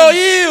Pero tongues.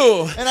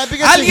 yo oí. And I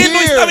began to Alguien no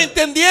hear. estaba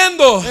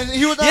entendiendo. And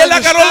he was not Y él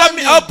agarró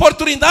understanding. la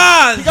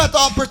oportunidad. He got the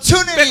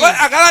opportunity. Pegó,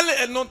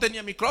 agarrarle, él no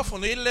tenía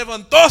micrófono y él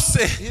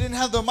levantóse He didn't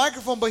have the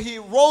microphone, but he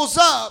rose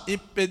up y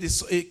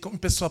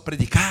empezó a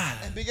predicar.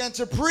 and began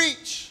to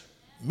preach.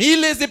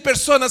 Miles de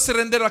personas se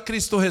renderon a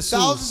Cristo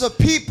Thousands Jesús. of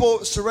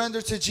people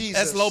surrendered to Jesus.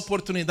 Es la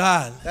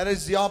oportunidad. That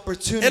is the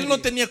opportunity. Él no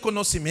tenía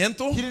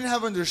conocimiento, He didn't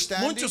have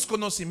understanding. muchos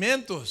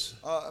conocimientos.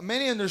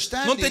 Many No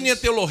understandings. tenía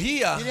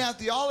teología. He didn't have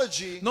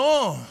theology.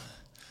 No,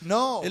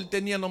 No. él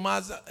tenía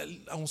nomás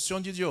la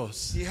unción de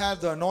Dios He had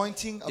the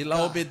anointing of y la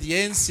God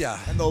obediencia.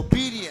 and the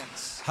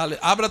obedience.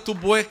 Abra tu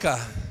boca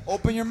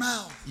Open your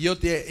mouth y yo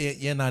te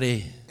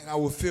llenaré. and I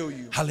will fill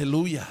you.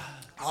 Aleluya.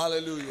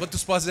 Hallelujah.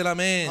 ¿Cuántos pueden decir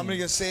amén? I'm going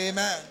to say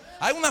amen.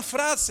 Hay una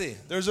frase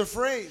There's a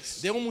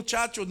phrase de un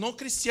muchacho no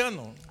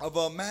cristiano. of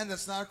a man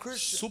that's not a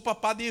Christian. Su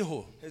papá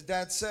dijo: His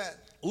dad said,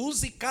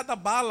 use cada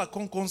bala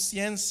com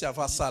consciência,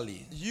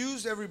 vassali.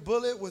 use every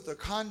bullet with a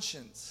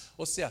conscience.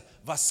 Ou seja,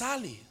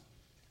 vassali.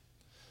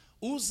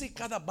 Use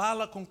cada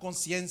bala com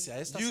consciência.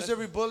 Use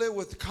every bullet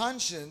with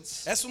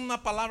conscience. Essa é uma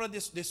palavra de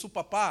su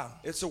papá.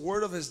 It's a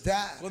word of his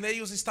dad. Quando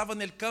eles estavam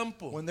no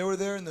campo, When they were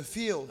there in the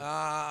field,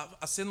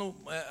 fazendo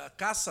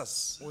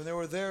caças when they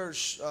were there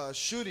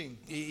shooting,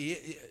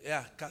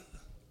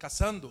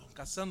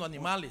 caçando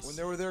animais. when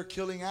they were there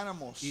killing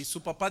animals. E su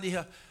papá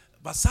dizia: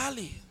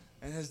 vassali,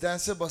 And his dad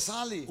said,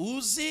 Basali,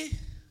 use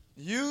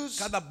use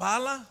cada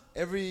bala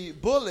every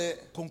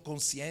bullet com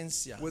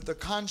consciência. with a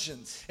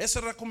conscience. Essa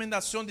é a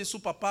recomendação de su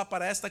papá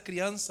para esta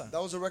criança.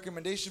 That was a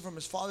recommendation from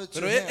his father to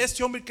Pero him.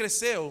 este homem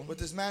cresceu. But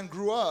this man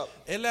grew up,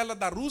 Ele era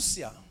da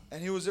Rússia.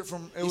 and he was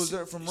from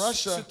Se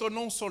Russia.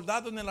 tornou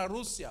soldado na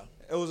Rússia.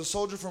 It was a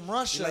soldier from E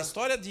Russia. a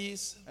história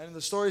diz And the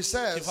story que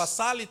says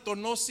Vassali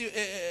tornou-se,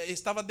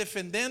 estava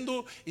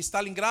defendendo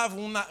Stalingrado,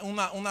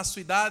 uma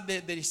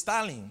cidade de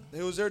Stalin.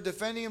 he was there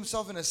defending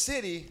himself in a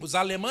city. Os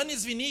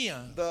alemães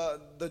vinham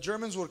The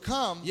Germans would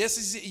come, e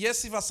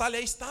esse Vassali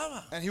aí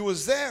estava. and he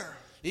was there.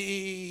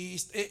 E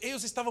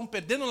eles estavam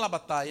perdendo a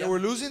batalha. They were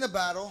losing the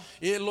battle,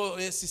 E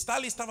esse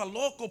Stalin estava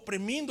louco,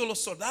 oprimindo os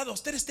soldados.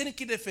 Vocês têm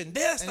que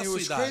defender esta and he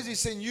was cidade. crazy,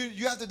 saying,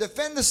 you have to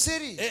defend the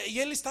city. E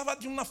ele estava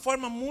de uma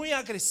forma muito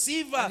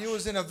agressiva, And he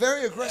was in a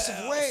very aggressive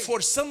way,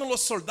 forçando os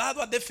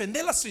soldados a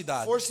defender a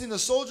cidade. forcing the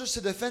soldiers to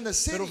defend the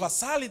city. Pero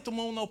Vassali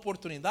tomou uma But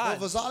oportunidade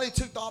Vasali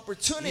took the e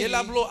opportunity, ele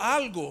falou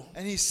algo.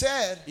 and he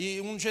said E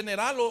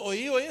general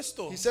ouviu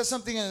isto. he said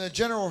something, and the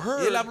general E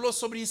heard, ele falou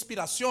sobre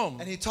inspiração.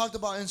 and he talked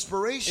about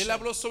inspiration. Ele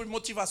falou sobre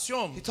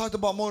motivação. He talked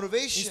about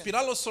motivation,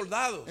 Inspirar os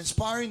soldados.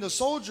 inspiring the E ele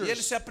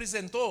soldiers. se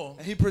apresentou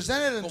And he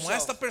presented como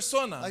esta himself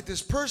persona like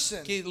this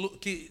person, que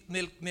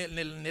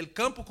nel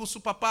campo com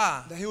seu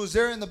papá that he was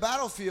there in the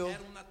battlefield.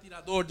 era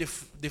atirador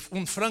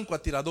franco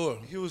atirador.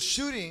 He was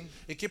shooting,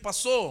 E que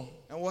passou?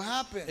 and what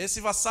happened? Esse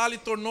Vassali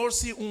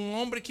tornou-se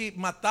homem que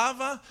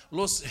matava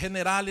os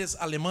generais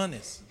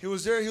alemães. He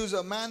was there. He was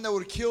a man that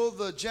would kill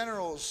the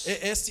generals.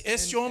 Este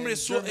In homem,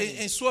 Germany.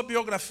 em sua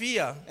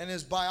biografia, And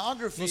his nos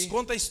biography,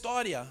 conta a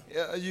história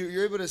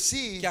you're able to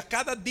see que a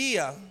cada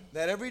dia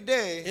that every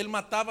day ele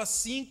matava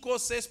 5 ou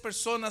 6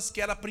 pessoas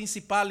que eram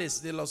principais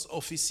de los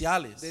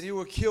oficiales. that he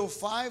would kill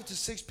 5 to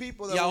 6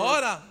 people E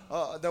agora,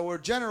 that were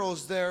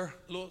generals there.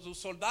 os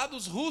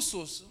soldados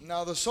russos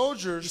Now the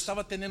soldiers,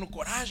 estavam tendo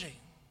coragem.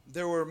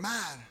 they were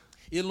mad,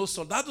 E os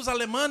soldados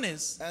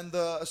alemães and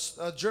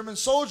the German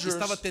soldiers,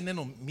 estavam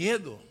tendo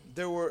medo.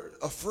 they were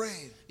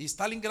afraid, E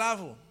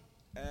Stalingrado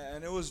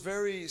and it was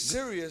very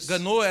serious.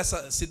 ganhou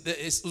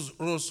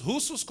os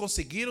russos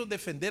conseguiram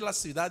defender a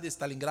cidade de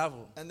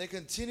Stalingrado And they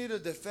continue to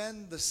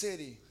defend the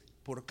city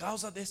por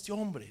causa deste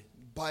homem.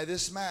 by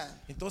this man.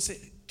 Então,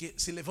 que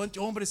se levante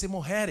homens e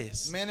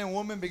mulheres Men and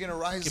women begin to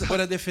rise que up,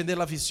 puedan defender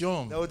a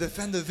visão, that will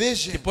defend the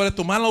vision, que puedan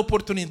tomar a and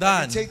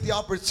oportunidade take the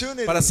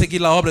opportunity para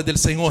seguir a obra del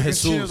Senhor to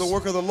continue Jesús. the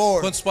work of the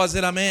Lord. Quantos podem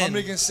dizer amém? How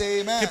many can say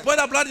amen? Que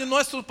pueda hablar de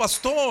nosso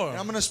pastor. And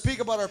I'm going to speak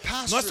about our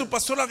pastor. Nosso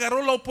pastor agarrou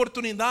a He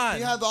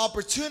oportunidade. had the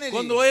opportunity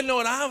Quando ele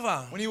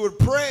orava, when he would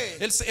pray.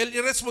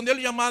 ele respondeu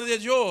o chamado de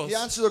Deus He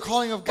answered the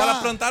calling of para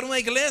God plantar uma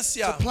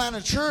igreja to plant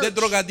a church de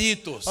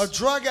drogaditos. of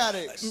drug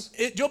addicts.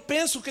 Eu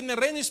penso que no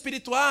reino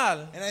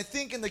espiritual, And I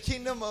think in the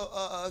kingdom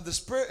of the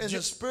spirit, in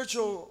the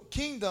spiritual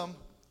kingdom,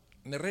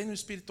 no reino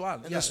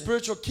espiritual, in the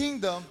spiritual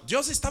kingdom,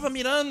 Deus estava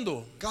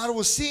mirando God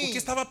was o seeing que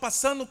estava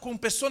passando com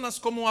pessoas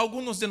como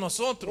alguns de nós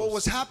what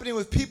was outros. happening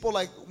with people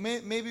like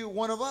maybe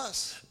one of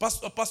us.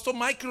 Pastor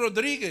Mike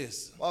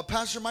Rodrigues,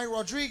 Pastor Mike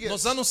Rodriguez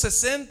nos anos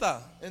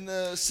 60, in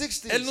the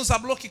 60s, ele nos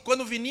falou que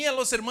quando vinham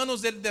os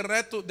irmãos de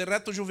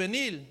reto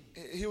juvenil,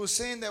 he was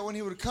saying that when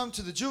he would come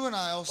to the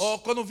juveniles, ou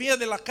quando vinha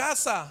de la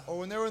casa, or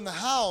when they were in the o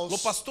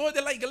house, pastor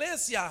de la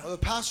iglesia or the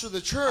pastor of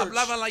the church,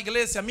 hablava a la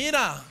iglesia: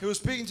 mira, he was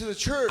speaking to the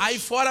church. aí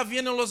fora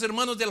vienen los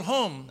hermanos del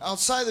home.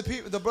 Outside the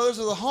people, the brothers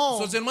of the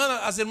home. Os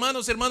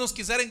hermanos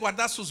quiserem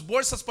guardar sus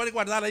bolsas, podem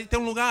guardar, aí tem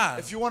um lugar.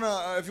 If you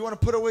wanna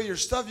put away your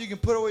stuff, you can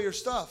put away your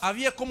stuff.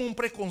 Havia como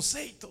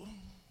preconceito,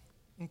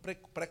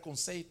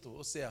 preconceito,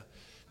 ou seja,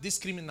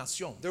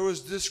 discriminação. There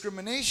was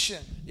discrimination.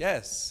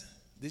 Yes,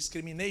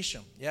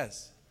 discrimination,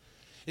 yes.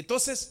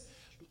 Entonces,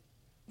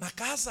 na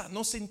casa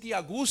não sentia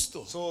a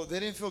gusto, So they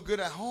didn't feel good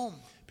at home.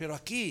 pero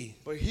aqui,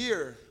 But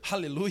here,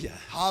 aleluia,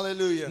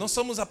 hallelujah. não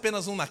somos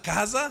apenas uma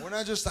casa, We're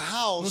not just a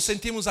house. nos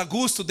sentimos a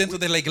gusto dentro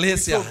da We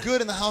igreja. feel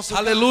good in the house of God.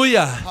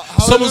 Aleluia.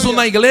 Hallelujah. Somos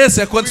uma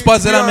igreja. Quantos podem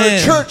dizer We are a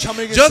amém? church. How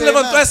many can Deus say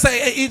levantou amen? essa.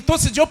 Então,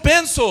 eu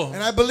penso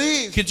And I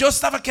believe que Deus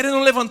estava querendo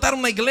levantar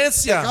uma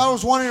igreja God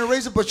was wanting to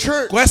raise up a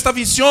church com esta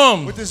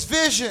visão, with this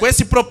vision. com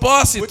esse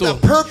propósito. With that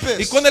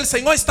purpose. E quando o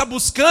Senhor está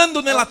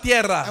buscando na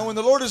terra, And when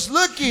the Lord is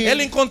looking,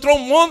 Ele encontrou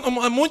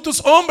muitos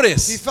He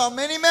homens found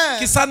many men.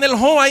 que estão no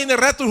home aí no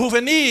reto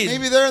juvenil.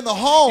 Maybe they're in the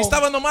home.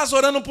 Estava nomás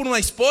orando por uma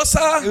esposa,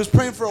 He was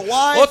praying for a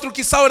wife. outro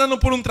que está orando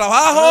por um Another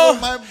trabalho,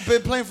 might have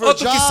been praying for a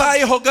outro que está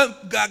job.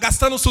 aí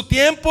gastando seu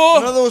tempo.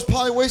 Another was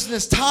probably wasting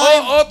his time.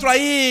 Outro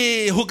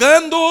aí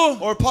jugando,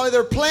 Or probably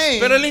they're playing.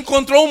 pero ele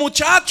encontrou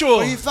muchacho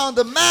But he found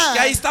a man que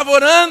aí estava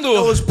orando.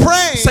 that was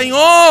praying.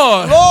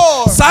 Senhor,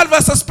 Lord, salva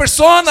essas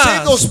pessoas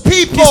save those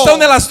people que estão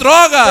nas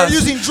drogas, that are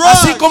using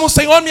drugs. assim como o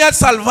Senhor me ha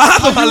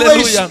salvado, How you aleluia.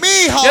 raised me,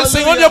 E o hallelujah.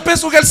 Senhor, eu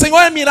penso que o Senhor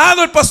é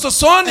mirado, o pastor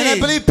Sony. And I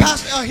believe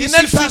E he no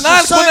sees final,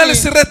 Pastor quando ele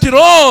se Sonny,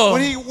 retirou,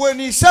 when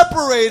he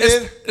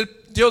separated,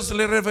 Deus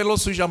lhe revelou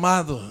seu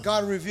chamado.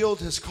 God revealed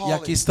his E calling.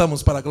 aqui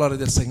estamos para a glória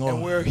do And Senhor.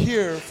 we're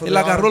here for Ele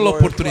the honor agarrou and a glory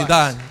of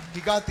oportunidade. Christ. He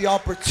got the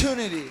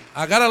opportunity.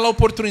 Agarra a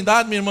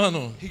oportunidade, meu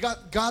irmão.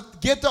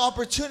 Get the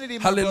opportunity,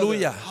 my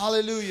Hallelujah. brother.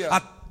 Hallelujah. A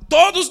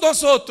todos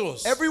nós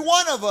outros, Every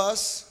one of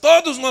us,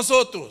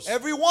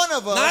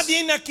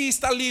 nadie aqui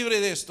está livre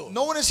disto.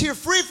 no one is here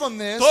free from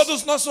this.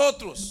 Todos nós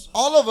outros,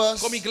 All of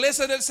us, como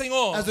igreja del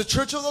Senhor, as the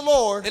church of the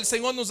Lord, el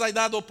Senhor nos ha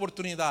dado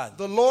oportunidade.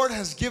 the Lord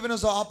has given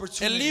us an El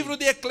opportunity. livro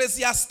de In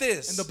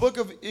Eclesiastes the book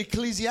of nos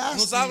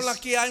Ecclesiastes, habla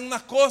que hay una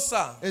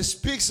cosa. it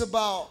speaks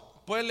about,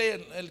 Puede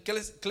leer el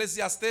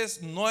Eclesiastes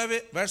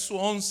 9, verso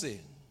 11.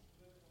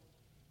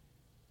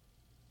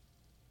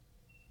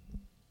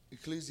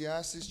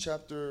 Ecclesiastes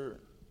chapter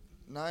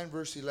 9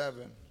 verse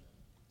 11.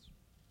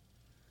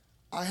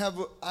 I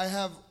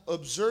have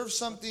observed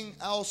something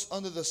else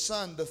under the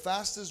sun. The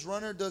fastest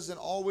runner doesn't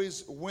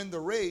always win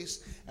the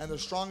race, and the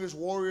strongest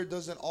warrior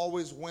doesn't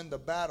always win the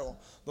battle.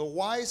 The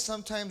wise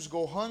sometimes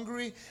go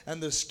hungry,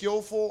 and the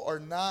skillful are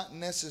not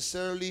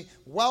necessarily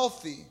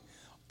wealthy.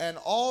 And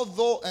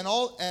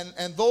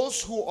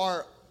those who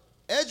are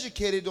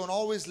educated don't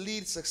always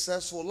lead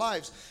successful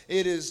lives.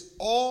 It is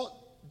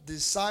all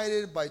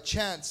decided by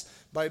chance,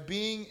 by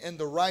being in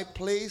the right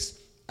place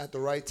at the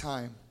right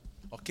time.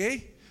 ¿Ok?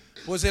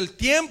 Pues el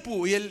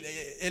tiempo y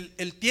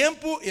el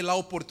tiempo y la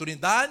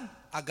oportunidad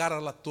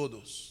agárrala a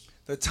todos.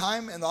 The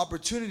time and the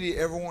opportunity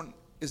everyone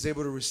is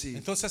able to receive.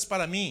 Entonces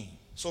para mí,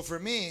 So for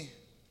me,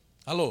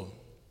 aló,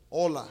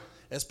 hola,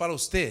 es para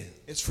usted.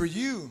 it's for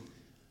you.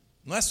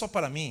 No es só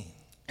para mí.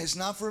 It's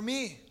not for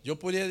me. Eu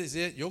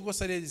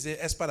gostaria de dizer,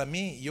 es para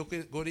mim, e eu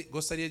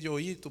gostaria de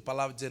ouvir tu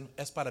palavra dizendo,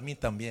 es para mim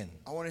também.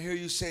 I want to hear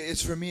you say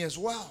it's for me as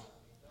well.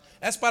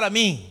 Es para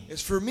mim.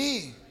 It's for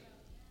me.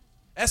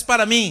 Es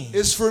para mí.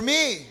 It's for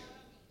me.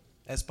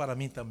 Es para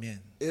mí también.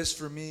 It's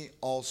for me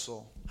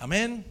also.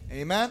 Amén.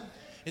 Amen.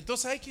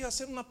 Entonces hay que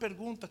hacer una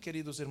pregunta,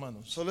 queridos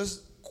hermanos. So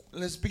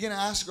let's begin to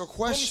ask a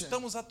 ¿Cómo question.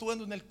 estamos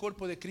atuando en el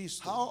cuerpo de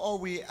Cristo? How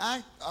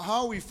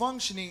are we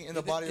functioning in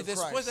the body Y of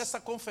después de Christ? esta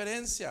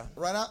conferencia,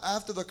 Right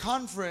after the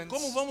conference,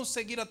 ¿cómo vamos a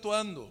seguir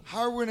actuando?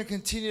 how are we going to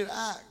continue to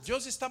act?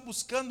 Dios está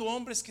buscando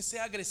hombres que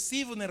sean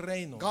agresivos en el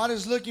reino, God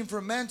is looking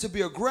for men to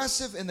be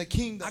aggressive in the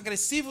kingdom,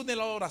 agresivos en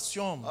la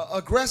oración,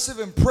 aggressive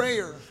in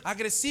prayer,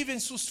 agresivos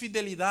en sus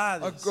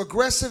fidelidades,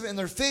 aggressive in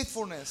their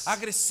faithfulness,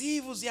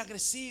 agresivos y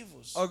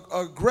agresivos.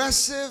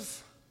 aggressive.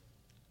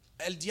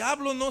 El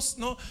diablo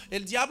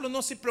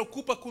no se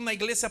preocupa con una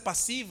iglesia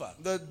pasiva.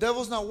 The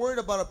devil's not worried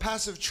about a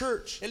passive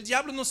church. El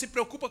diablo no se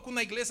preocupa con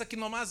una iglesia que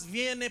nomás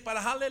viene para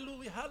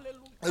aleluya,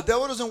 aleluya. The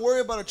devil doesn't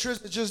worry about a church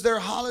that's just there,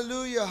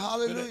 hallelujah, Pero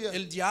hallelujah.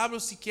 el diablo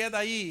se queda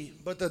ahí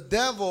But the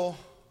devil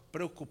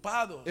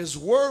preocupado. is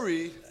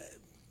worried,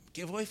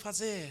 ¿Qué voy a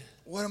fazer?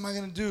 what am I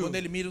going to do? Quando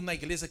ele mira uma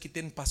igreja que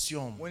tem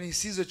paixão, When he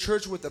sees a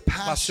church with a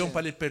paixão passion,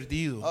 para ele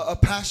perdido, a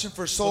passion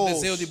for o souls,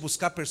 desejo de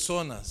buscar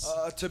pessoas.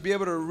 to be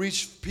able to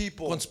reach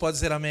people. Quantos podem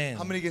dizer amém?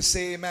 How many can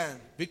say amen?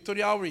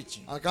 Victory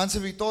Outreach. Alcance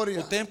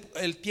Victoria.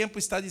 El tiempo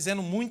está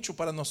dizendo muito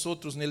para nós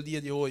outros no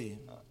dia de hoje.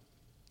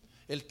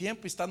 El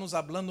tiempo está nos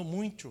hablando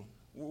muito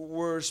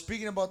We're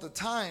speaking about the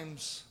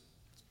times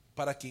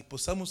para que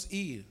possamos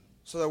ir.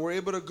 so that we're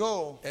able to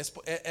go. É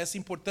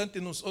importante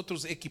nós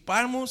outros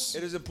equiparmos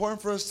It is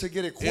important for us to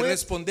get e equipped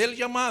responder o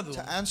chamado to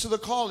answer the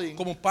calling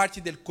como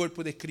parte do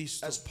corpo de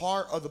Cristo. as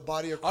part of the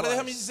body of Agora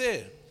deixa-me Christ.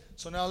 dizer,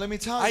 So now let me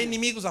tell Há you,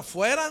 inimigos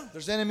afuera,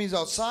 there's enemies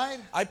outside,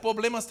 há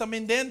problemas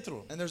também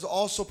dentro. and there's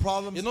also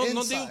problems Eu não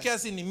digo que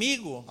inside. é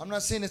inimigo, I'm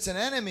not saying it's an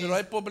enemy, mas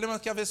há problemas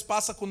que às vezes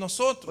passa com nós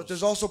but outros.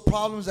 there's also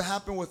problems that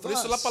happen with Por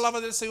isso a us. palavra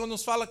do Senhor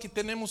nos fala que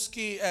temos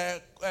que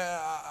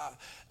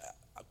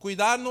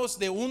cuidarnos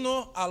de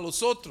uno a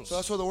los outros. So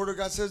that's why the Word of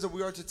God says that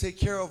we are to take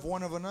care of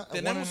one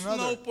Temos uma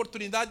another.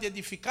 oportunidade de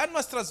edificar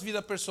nossas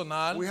vidas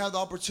personais, We have the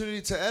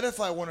opportunity to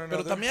edify one pero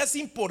another, também é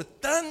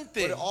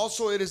importante, but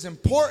also it is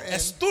important. é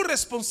tu It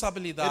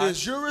responsabilidade.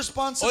 is your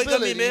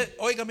responsibility.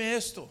 Óigame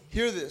esto,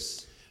 Hear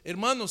this,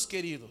 hermanos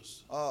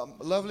queridos.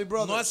 lovely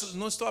brothers.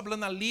 Não estou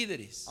falando a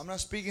líderes, I'm not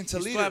speaking to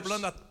estou leaders.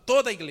 falando a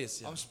toda a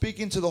igreja. I'm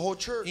speaking to the whole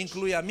church,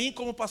 Inclui a mim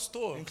como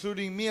pastor,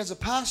 including me as a a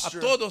pastor.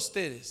 todos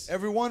ustedes.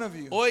 Every one of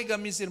you. Oiga,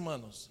 mis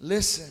hermanos,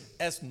 Listen,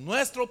 é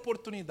nossa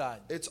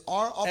oportunidade, it's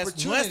our é nossa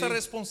opportunity, it's our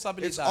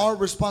responsabilidade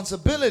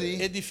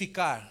responsibility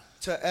edificar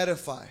to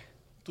edify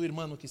tu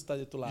irmão que está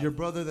de tu lado. your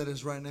brother that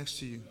is right next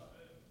to you.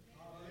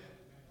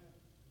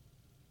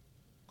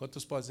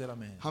 Quantos podem dizer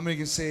amém? How many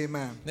can say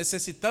amen?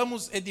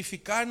 Necessitamos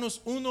edificar-nos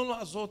uns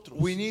aos outros.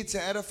 We need to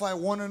edify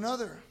one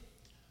another.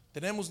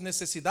 Temos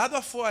necessidade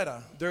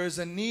afuera, There is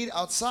a need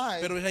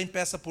outside, pero já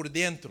empieza por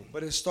dentro.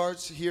 but it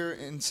starts here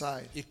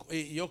inside.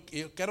 E eu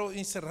quero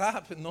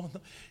encerrar,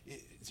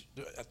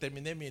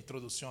 terminei minha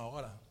introdução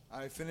agora.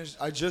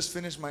 I just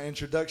finished my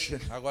introduction.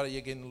 Agora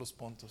cheguei nos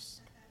pontos.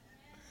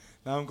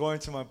 Now I'm going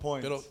to my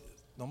point. Pero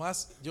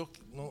nomás eu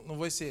não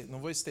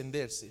vou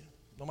estender-se.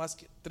 Nomás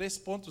que 3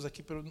 pontos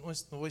aqui, pero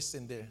não vou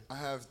estender, I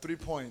have 3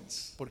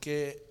 points.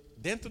 porque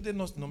dentro de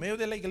no meio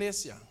da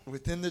igreja,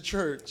 Within the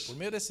church, por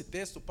meio desse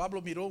texto,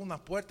 Pablo mirou uma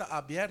porta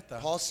aberta,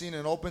 Paul seen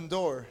an open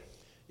door,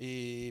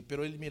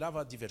 pero ele mirava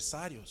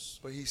adversários.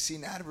 but he's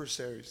seen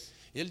adversaries.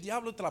 E o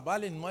diabo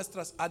trabalha em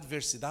nossas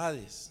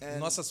adversidades, em And-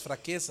 nossas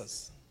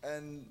fraquezas.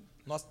 And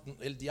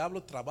O diabo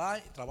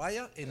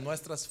trabalha em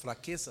nossas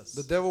fraquezas.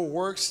 the devil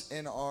works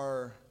in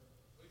our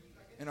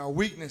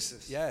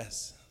weaknesses.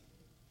 Yes.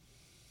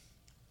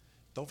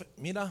 Então,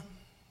 mira,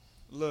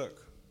 Look,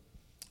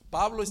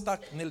 Pablo está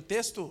no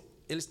texto,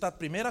 ele está,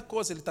 primeira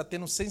coisa, ele está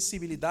tendo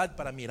sensibilidade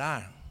para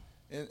mirar.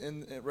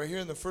 right here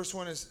in the first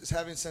one is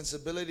having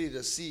sensibility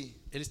to see.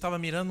 Ele estava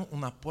mirando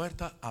uma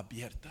porta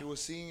aberta. He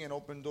was seeing an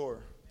open door.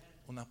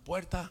 Uma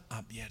porta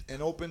aberta.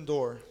 An open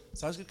door.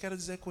 Sabe o que eu quero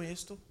dizer com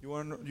isto? You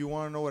want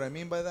to know what I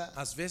mean by that?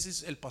 Às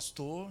vezes o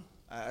pastor,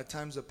 At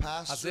times a às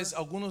pastor, vezes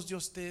alguns de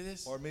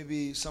vocês or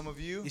maybe some of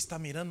you, está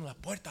mirando a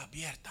porta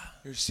aberta.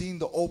 you're seeing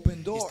the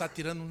open door,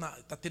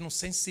 Está tendo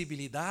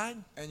sensibilidade,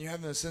 and you're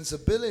having a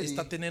sensibility,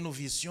 está tendo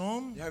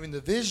visão, you're having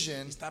the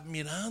vision, está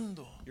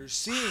mirando. you're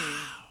seeing,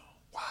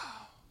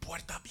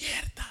 Porta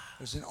aberta.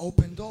 there's an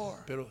open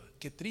door. Pero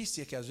que triste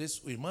é que às vezes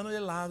o irmão de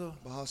lado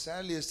But how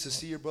sadly is to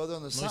see your brother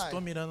on the não estou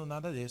side. mirando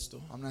nada disto.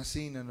 I'm not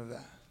seeing none of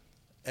that.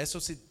 Isso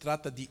se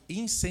trata de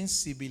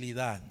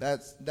insensibilidade.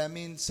 That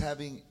means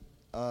having,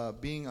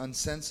 being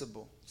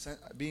unsensible,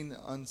 being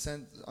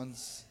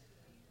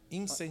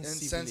Insensibilidade.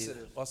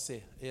 insensitive. Ou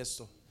seja,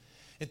 isso.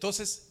 Então,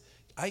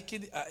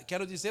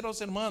 quero dizer aos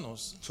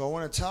irmãos So I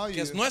want to tell que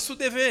you é nosso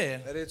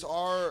dever that it's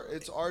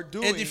our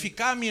doing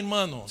edificar meu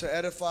irmão. to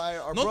edify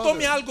our Não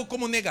tome brother. algo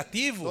como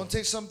negativo. Don't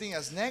take something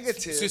as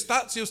negative. Se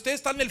você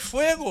está no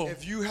fogo,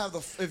 If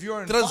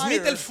you're in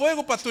transmite fire, o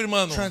fogo para tu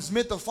irmão.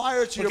 transmit the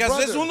fire to your Porque às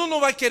vezes brother. não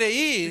vai querer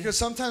ir, Because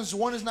sometimes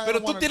one is not pero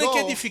going to tu want to tens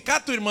que go,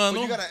 edificar tu irmão.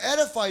 but you got to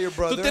edify your Tu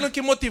brother. tens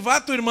que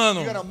motivar tu irmão.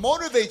 You got to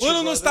motivate your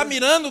Uno não está brother.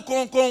 mirando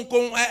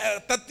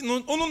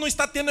uno não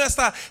está tendo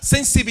essa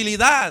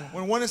sensibilidade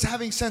When one is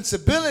having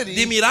sensibility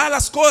de mirar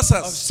as of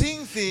coisas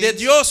seeing de things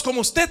Deus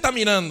como você está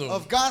mirando.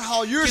 of God,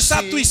 how you're Quizá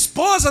tua seeing,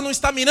 esposa não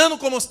está mirando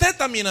como você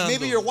está mirando.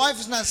 maybe your wife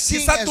is not seeing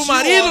Quizá as tu you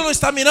marido are, não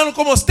está mirando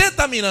como você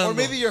está mirando. or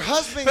maybe your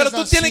husband Pero is tu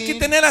not tienes que seeing.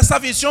 ter essa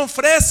visão But you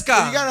fresca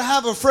got to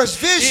have a fresh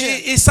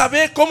vision e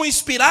saber como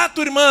inspirar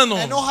tu irmão.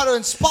 and know how to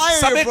inspire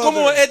Saber your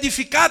como brother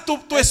edificar tu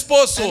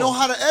esposo, and know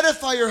how to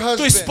edify your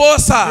tu husband,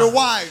 esposa, your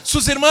wife,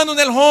 sus hermanos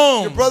en el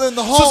home, your brother in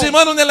the sus home,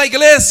 hermanos en la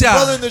iglesia,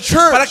 brother in the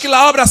church, para que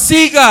la obra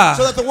siga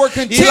so that the work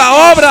y continues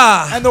la obra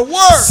and the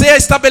work sea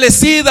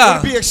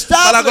establecida will be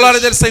para la gloria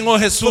established del Señor for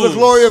the Jesús.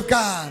 glory of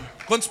God.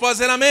 ¿Cuántos pueden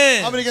decir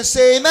amén? How many can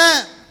say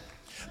amen?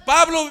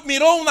 Pablo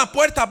miró una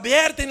puerta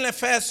abierta en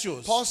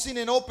Efesios Paul seen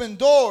an open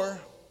door,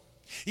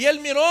 y él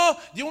miró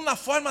de una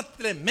forma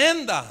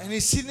tremenda. and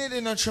he's seen it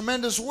in a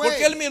tremendous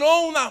Porque él way.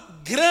 miró una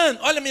gran,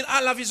 olha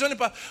la visión de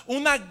Pablo,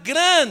 una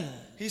gran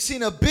He's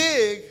seen a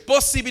big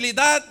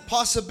posibilidad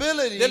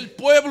possibility del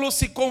pueblo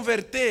se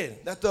converter.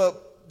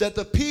 that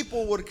the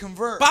people would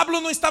convert. Pablo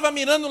não estava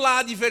mirando a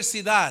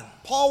adversidade.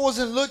 Paul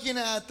wasn't looking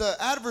at the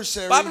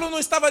adversary. Pablo não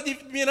estava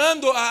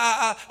mirando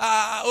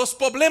os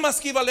problemas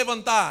que iba a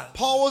levantar.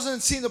 Paul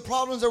wasn't seeing the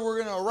problems that were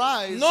going to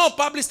arise. Não,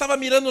 Pablo estava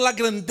mirando a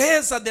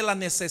grandeza da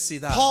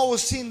necessidade. Paul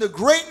was seeing the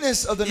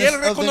greatness of the, E ele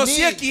of the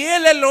reconhecia need. que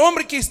ele era o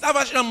homem que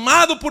estava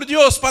chamado por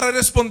Deus para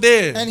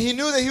responder. And he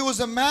knew that he was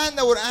a man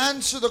that would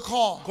answer the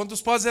call.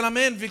 Quantos podem dizer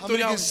amém, How many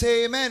Victoria? can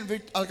say amen?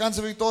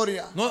 Alcanza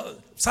victoria.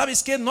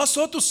 Sabes que nós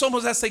outros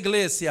somos essa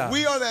igreja.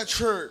 We are that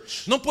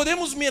church. Não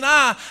podemos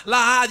mirar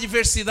a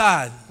adversidade.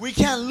 adversidad. We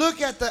can't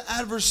look at the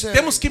adversary.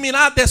 Temos que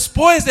mirar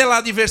después de la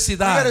We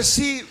adversidad. gotta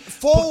see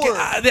Porque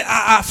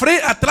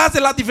forward. atrás de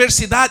la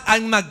adversidad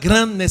hay una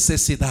gran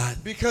necesidad.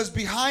 Because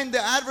behind the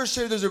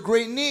adversary there's a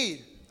great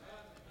need.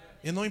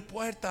 Y no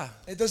importa,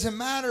 It doesn't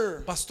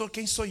matter. pastor,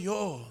 ¿quién soy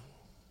yo?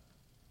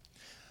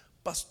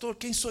 Pastor,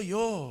 ¿quién soy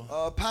yo?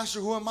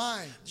 Pastor, who am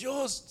I?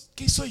 Dios,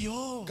 ¿quién soy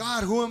yo?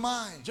 God, who am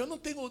I? Yo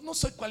no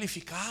soy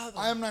cualificado.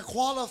 I am not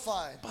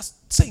qualified.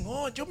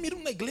 Señor, yo miro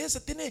una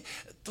iglesia, tiene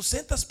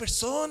 200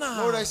 personas.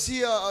 Lord, I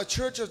see a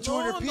church of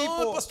 200 No,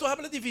 people. pastor,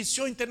 habla de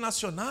visión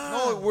internacional.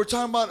 No, we're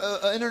talking about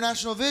an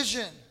international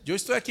vision. Yo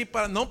estoy aquí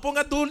para não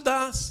ponga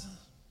dúvidas,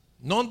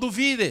 não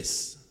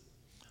duvides,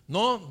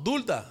 não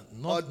dúvida,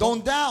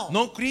 Don't doubt.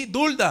 não crie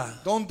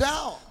dúvida, Don't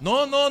doubt.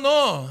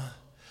 não,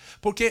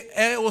 porque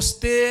é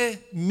você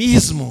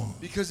mesmo.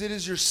 Because it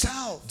is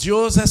yourself.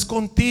 Deus é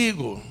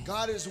contigo,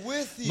 God is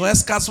with you. não é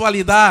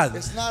casualidade.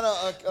 It's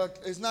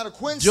not a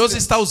coincidence. Deus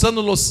está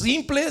usando os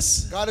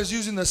simples, God is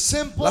using the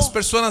simple, as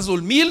pessoas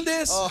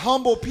humildes,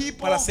 humble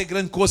people para hacer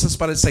grandes coisas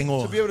para o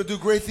Senhor. to be able to do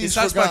great E things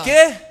for sabe para God.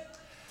 quê?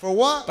 For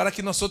what? Para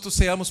que nós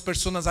sejamos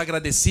pessoas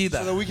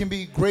agradecidas, So that we can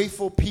be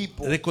grateful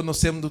people,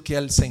 reconhecendo que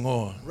é o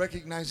Senhor.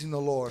 recognizing the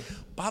Lord.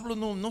 Pablo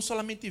não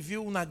somente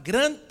viu uma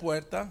grande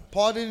porta,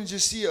 Paul didn't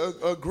just see a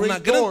uma great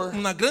door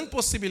grande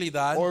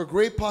possibilidade, or a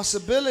great mas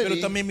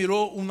possibility, também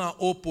mirou uma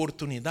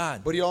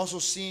oportunidade, but he also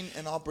seen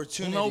an uma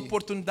opportunity,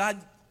 oportunidade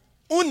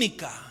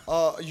única.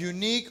 a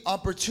unique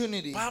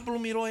opportunity. Pablo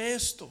mirou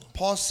isto.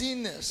 Paul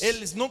seen this.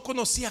 Eles não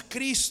conheciam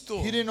Cristo.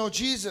 He didn't know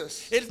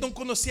Jesus. Eles não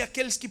conheciam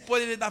aqueles que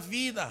podem lhe dar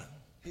vida.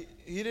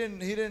 He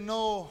didn't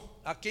know.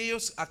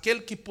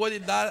 Aquele que pode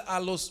dar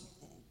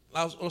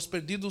aos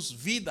perdidos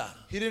vida.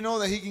 He didn't know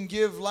that he can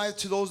give life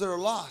to those that are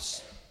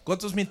lost.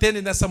 Quantos me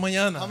entendem nessa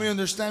manhã? How many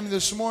understand me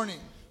this morning?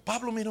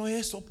 Pablo mirou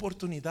essa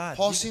oportunidade.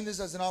 Paul seen this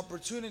as an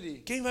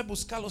opportunity. Quem vai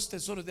buscar os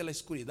tesouros da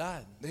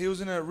escuridade? That he was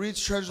going to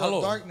reach treasures Alô?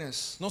 of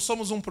darkness. Não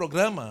somos um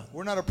programa.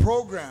 We're not a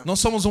program. Não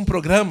somos um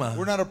programa.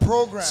 We're not a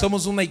program.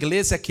 Somos uma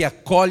igreja que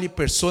acolhe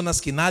pessoas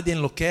que nadie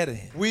lo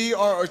quer. We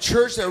are a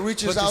church that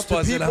reaches Quantos out to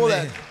podem dizer people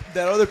amém?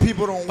 that other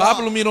people don't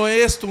Pablo want. mirou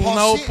isto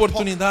uma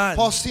oportunidade.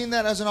 Paul seen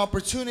that as an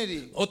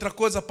opportunity. Outra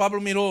coisa,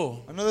 Pablo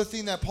mirou Another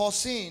thing that Paul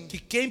seen, que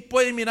quem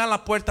pode mirar a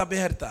porta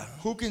aberta?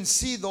 who can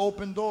see the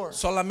open door?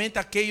 Solamente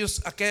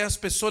aquelas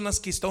pessoas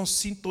que estão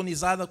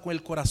sintonizadas com o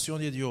coração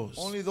de Deus.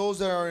 Only those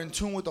that are in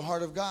tune with the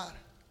heart of God.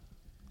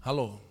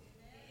 Alô?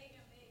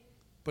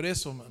 Por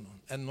isso, mano,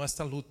 é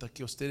nossa luta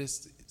que você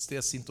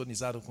esteja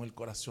sintonizado com o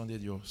coração de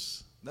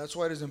Deus. That's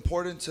why it is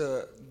important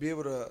to be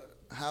able to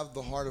have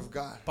the heart of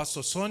God.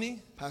 Pastor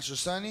Sony, Pastor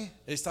Sonny,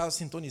 ele estava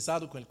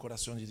sintonizado com o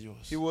coração de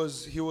Deus. he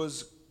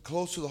was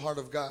close to the heart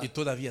of E God,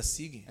 todavia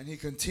sigue. and he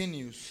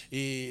continues.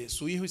 E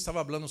seu filho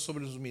estava falando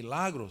sobre os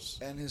milagros.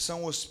 And his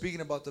son was speaking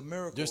about the Deus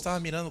miracles. estava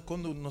mirando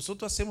quando nós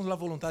hacemos a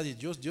vontade de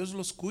Deus, Deus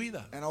los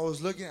cuida. And I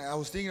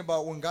was thinking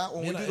about when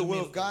we Mira, do the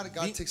will of God,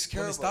 God takes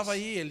care quando of estava us.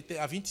 aí,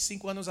 há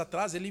 25 anos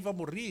atrás, ele ia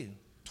morrer.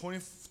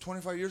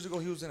 25 years ago,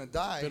 he was going to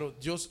die, Pero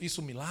Deus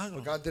hizo milagro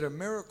but God did a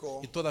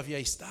miracle, e todavia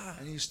está.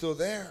 and he's still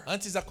there.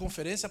 Antes da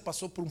conferência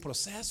passou por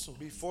processo.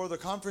 Before the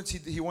conference,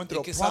 he went E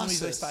through que a sabe não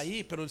está process,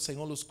 aí, pero o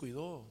Senhor los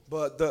cuidou.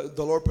 but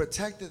the Lord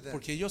protected them.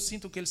 Porque eu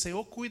sinto que o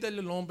Senhor cuida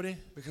do homem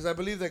Because I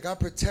believe that God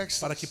protects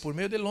para us, que por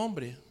meio do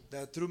homem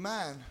that through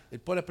man, ele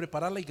pode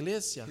preparar a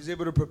igreja. he's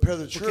able to prepare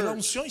the Porque a church.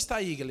 unção está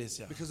aí,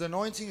 igreja. Because the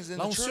anointing is in A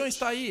the unção church.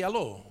 está aí,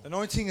 alô. The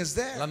anointing is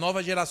there. A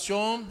nova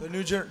geração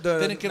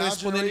tem que Now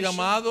responder o generation,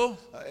 chamado.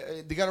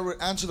 they got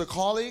to answer the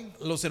calling.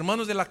 Os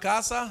hermanos de la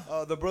casa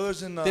The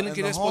brothers in têm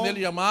que the responder home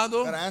o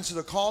chamado. got to answer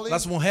the calling.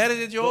 As mulheres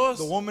de Deus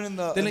The woman in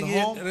the têm que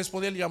home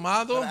responder o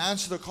chamado. got to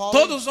answer the calling.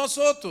 Todos nós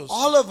outros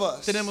All of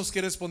us temos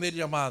que responder o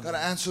chamado. got to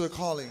answer the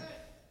calling.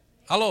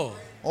 Alô.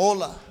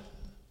 Hola.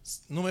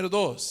 Número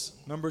 2.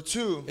 Number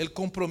 2, O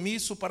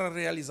compromisso para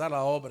realizar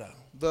a obra.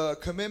 the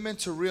commitment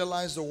to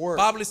realize the work.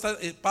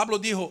 Pablo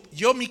dijo,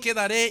 yo me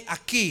quedaré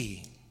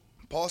aquí.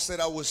 Paul said,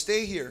 I will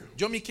stay here.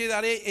 Yo me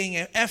quedaré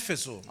en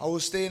Éfeso. I will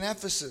stay in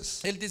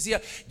Ephesus. Ele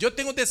dizia, eu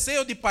tenho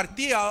desejo de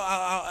partir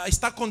a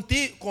estar com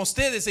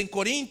vocês em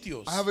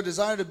Coríntios. I have a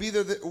desire to be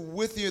there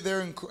with you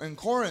there in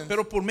Corinth.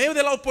 Pero por meio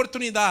da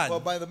oportunidade,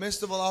 But by the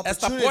midst of an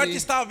esta porta opportunity,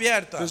 está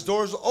aberta. this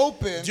door is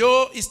open,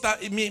 Eu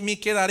me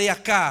quedarei and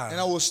acá.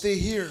 I will stay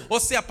here. Ou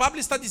seja, Pablo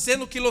está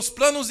dizendo que os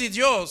planos de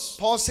Deus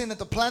Paul's saying that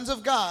the plans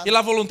of God, e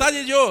a vontade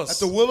de Deus that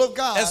the will of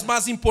God, é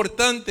mais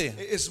importante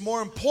is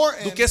more do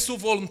important que sua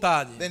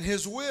vontade. than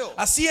His will.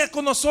 Assim é com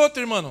nós outros,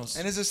 irmãos.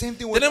 And it's the same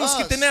thing with Temos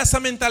que us. ter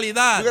essa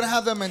mentalidade. We're going to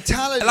have the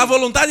mentality A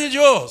vontade de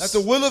Deus, that the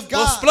will of os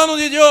God, planos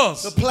de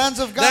Deus, the plans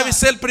of God, deve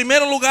ser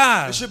primeiro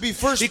lugar. it should be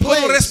first E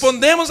quando place.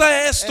 respondemos a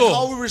And esto,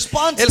 how we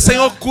respond to o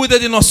Senhor that, cuida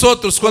de nós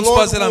outros. the Quantos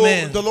Lord podem dizer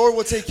amém? the Lord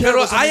will take care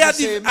Pero of us. And we can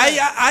say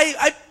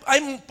amen.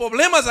 há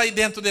problemas aí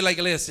dentro da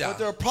igreja. But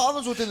there are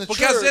problems within the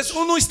Porque às vezes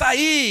church não está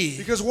aí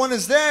because one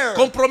is there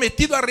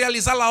comprometido a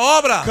realizar a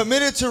obra.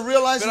 committed to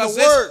realizing Pero às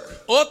the vezes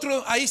work,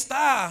 outro aí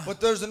está. but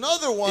there's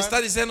another one Está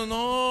dizendo,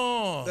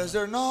 não, that's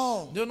there.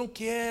 No, eu não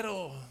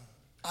quero.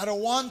 I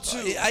don't want to.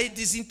 Hay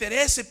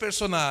desinteresse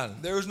personal.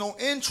 There is no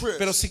interest.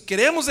 Pero si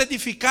queremos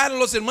edificar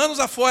los hermanos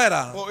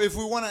afuera, Well, if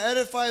we want to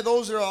edify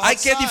those that are hay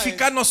que outside,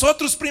 edificar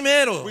nosotros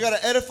primero. we got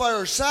to edify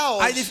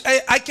ourselves.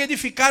 Hay que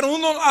edificar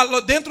uno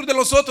dentro de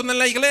los otros en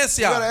la We got to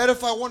iglesia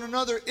edify one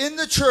another in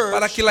the church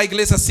para que la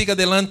iglesia siga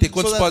adelante. so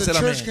 ¿Cuántos that pueden the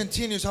decir church amén?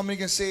 continues. How many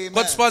can say amen?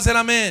 ¿Cuántos pueden decir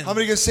amén? How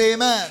many can say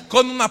amen?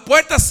 Cuando una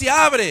puerta se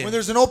abre, When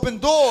there's an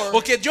open door,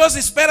 porque Dios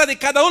espera de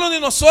cada uno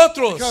de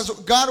nosotros, because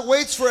God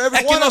waits for every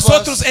es que one of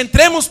nosotros us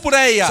entremos por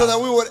ella. so that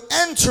we would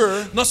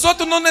enter.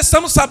 Nosotros no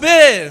necesitamos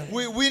saber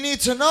We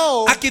need to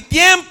know a qué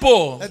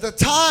tiempo at the o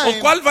time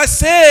cuál va a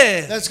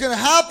ser that's going to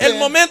happen, el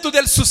momento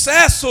del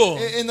suceso.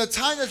 in the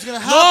time that's going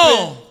to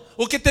happen. No,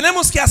 o que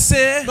tenemos que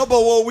hacer No,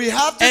 but what we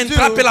have to es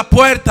entrar do pela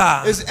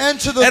puerta, is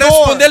enter the é door.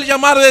 responder o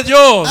chamado de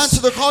Deus,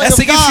 Answer the calling é of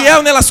seguir God.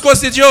 fiel nas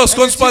coisas de Deus. And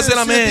Quantos podem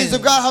continue dizer to see the things amém?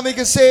 of God. How many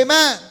can say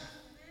amen?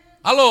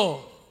 Alô?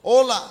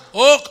 Hola.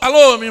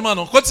 Alô, meu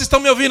irmão. Quantos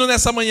estão me ouvindo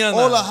nessa manhã?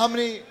 Hola.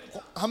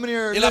 How many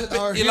are E la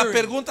hearing?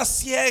 pergunta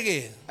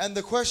sigue: And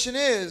the question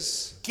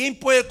is, quem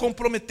pode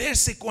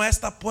comprometer-se com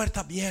esta porta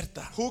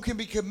aberta? who can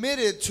be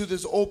committed to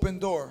this open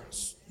door?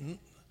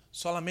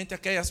 Solamente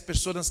aquelas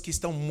pessoas que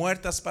estão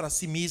mortas para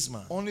si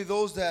mesmas Only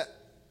those that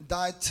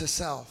died to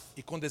self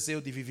e com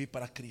desejo de viver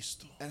para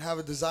Cristo. and have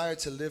a desire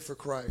to live for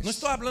Christ. Não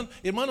estou falando,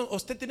 irmão,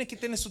 você tem que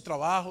ter seu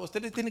trabalho,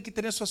 você tem que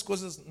ter suas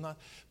coisas,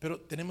 pero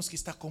temos que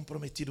estar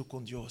comprometido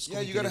com Deus.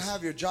 Yeah, you got to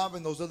have your job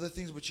and those other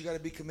things, but you got to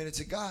be committed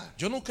to God.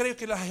 Eu não creio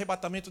que o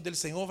arrebatamento do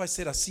Senhor vai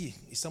ser assim.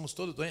 Estamos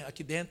todos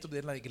aqui dentro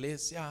da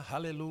igreja,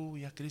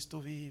 aleluia, Cristo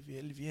vive,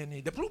 Ele vem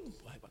e depois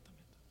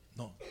arrebatamento.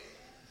 Não.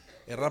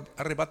 O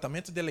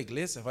arrebatamento da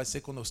igreja vai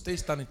ser quando você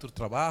está no seu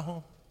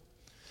trabalho,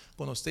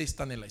 quando você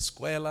está na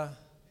escola,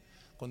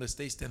 quando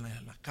você está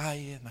na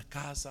calle, na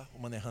casa, ou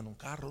manejando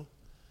carro.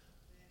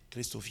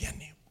 Cristo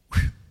vem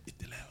e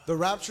te leva. The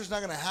rapture is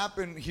not going to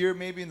happen here,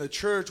 maybe in the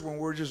church when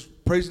we're just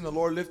praising the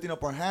Lord, lifting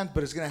up our hands,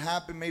 but it's going to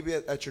happen maybe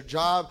at your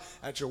job,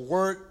 at your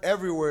work,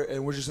 everywhere,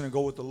 and we're just going to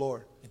go with the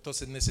Lord. Então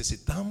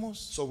necessitamos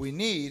So we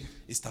need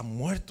estar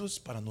mortos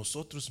para nós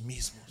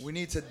mesmos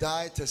to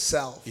die to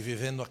self e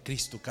vivendo a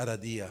Cristo cada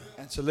dia.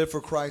 and to live for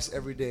Christ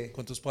every day.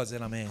 Quantos podem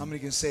dizer amém? How many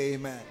can say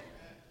amen?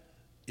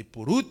 E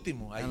por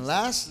último, And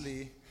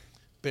lastly,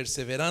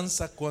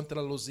 perseverança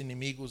contra os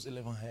inimigos do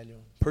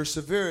evangelho.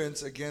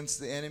 perseverance against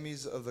the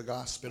enemies of the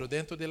gospel. Pero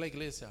dentro da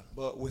igreja,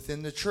 But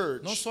within the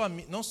church,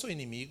 não são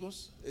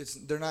inimigos,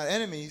 they're not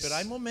enemies, pero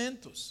há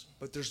momentos,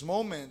 but there's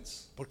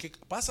moments, porque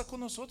passa com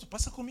nós outros,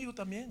 passa comigo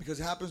também.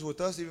 because it happens with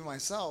us, even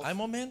myself. Há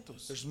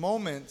momentos There's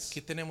moments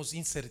que temos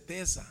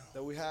incerteza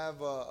that we have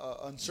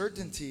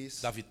uncertainties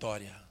da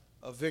vitória.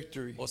 of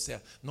victory. Ou seja,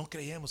 não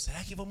creemos,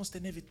 será que vamos ter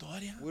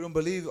vitória? We don't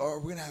believe, are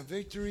we going to have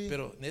victory?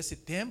 Pero nesse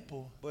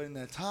tempo But in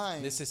that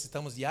time,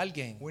 necessitamos de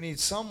alguém we need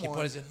que someone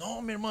pode dizer,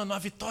 não, meu irmão, a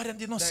vitória é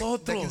de nós that can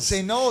outros.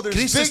 say, no, there's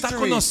Cristo está com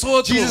victory. nós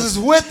outros. Jesus is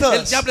with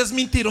El us. diablo é The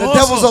mentiroso.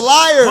 devil's a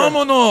liar.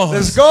 Vámonos.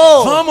 Let's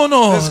go.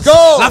 Vámonos. Let's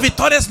go. A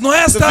vitória é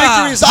nossa. The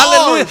victory is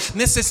Aleluia. ours.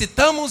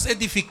 Necessitamos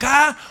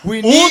edificar We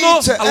uno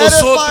need to a los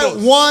edify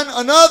outros. one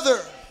another.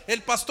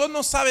 El pastor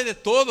não sabe de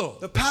todo.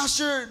 The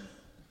pastor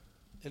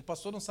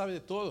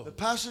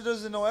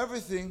doesn't know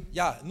everything.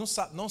 Já,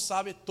 não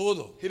sabe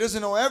todo. He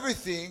doesn't know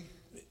everything.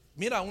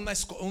 Mira,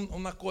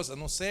 uma coisa,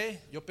 não sei,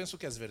 eu penso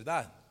que é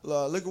verdade.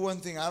 Look at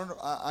one thing.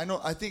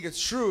 I think it's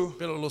true.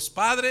 Pero los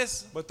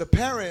padres But the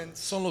parents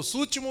são os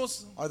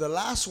últimos are the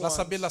last a ones.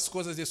 saber as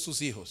coisas de seus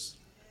filhos.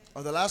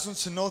 Are the last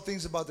ones to know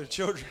things about their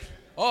children.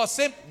 Oh,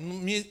 sempre,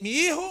 mi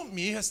hijo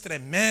é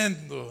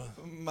tremendo.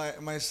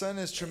 My son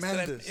is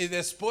tremendous. E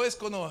depois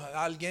quando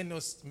alguém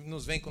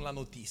nos vem com a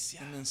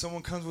notícia. And then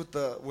someone comes with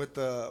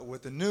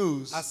the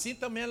news. Assim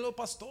também é o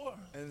pastor.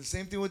 And the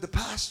same thing with the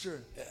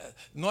pastor.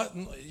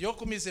 Eu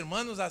com meus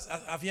irmãos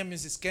havia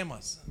meus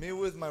esquemas. Me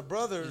with my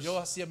brothers, Eu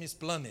fazia meus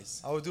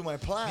planos. I would do my Mira,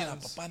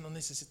 plans. papá não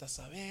necessita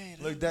saber.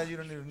 Look, Dad, you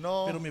don't need to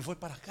know. Pero me vou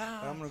para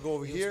cá. I'm gonna go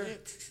over E here.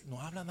 você, não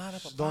habla nada,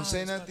 papá. Don't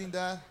say nothing,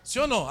 Dad. Sim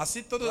ou não?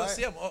 Assim todos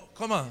Right. assim,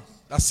 como?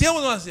 Assim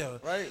ou não assim?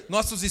 Right.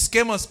 Nossos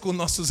esquemas com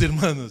nossos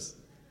irmãos.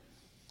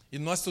 E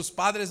nossos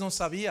padres não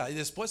sabiam e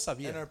depois And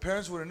sabiam. our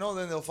parents wouldn't know,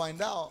 then they'll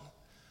find out.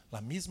 A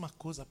mesma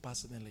coisa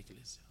passa na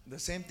igreja. The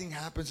same thing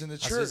happens in the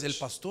Às vezes church. o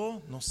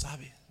pastor não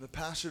sabe, The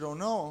pastor don't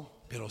know,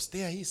 pero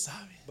você aí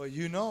sabe. but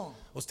you know.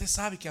 Você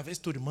sabe que às vezes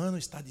teu irmão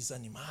está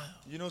desanimado.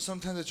 You know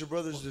sometimes that your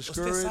brother's Você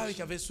sabe discouraged.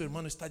 que às vezes seu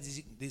irmão está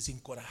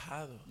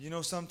desencorajado. You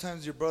know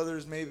sometimes your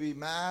brother's maybe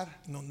mad.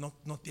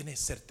 Não tem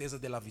certeza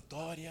da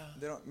vitória.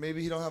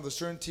 Maybe he don't have the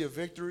certainty of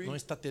victory. Não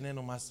está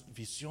tendo mais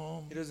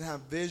visão. He doesn't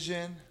have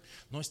vision.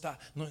 Não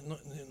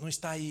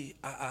está aí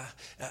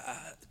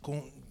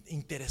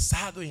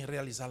interessado em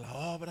realizar a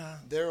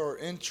obra. They are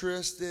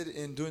interested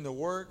in doing the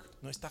work.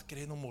 Não está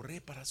querendo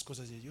morrer para as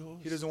coisas de Deus.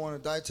 He doesn't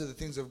want to die to the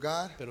things of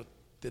God. Pero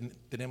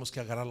tenemos que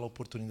agarrar a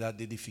oportunidade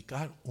de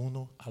edificar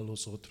uno a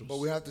los outros. But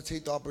we have to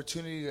take the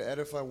opportunity to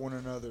edify one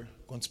another.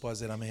 Quantos podem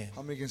dizer amém?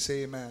 How many can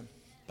say amen?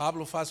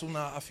 Pablo faz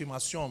uma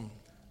afirmação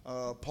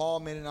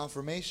Paul made an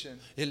affirmation.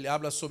 Ele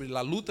habla sobre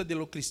la luta de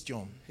lo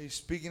cristiano. He's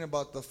speaking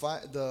about the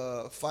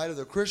fight of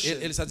the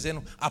Christian. Ele está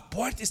dizendo, a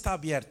porta está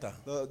aberta,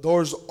 The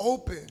door's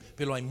open,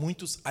 pero há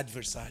muitos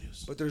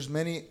adversários. but there's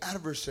many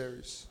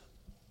adversaries.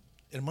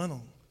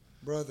 Hermano,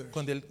 Brother,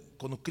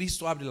 quando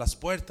Cristo abre as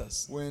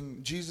portas,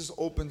 when Jesus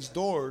opens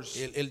doors,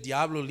 el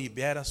diablo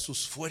libera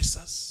suas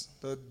forças.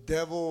 the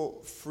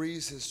devil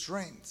frees his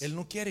strength. Ele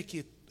não quer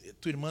que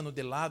tu irmão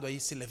de lado aí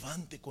se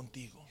levante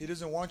contigo. He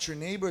doesn't want your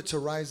neighbor to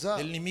rise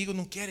up. O inimigo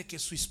não quer que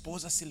sua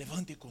esposa se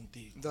levante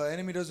contigo. The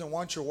enemy doesn't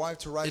want your wife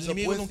to O rise up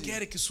inimigo não with you.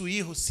 quer que seu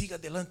filho siga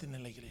adelante na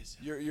igreja.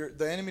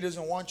 The enemy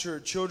doesn't want your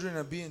children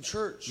to be in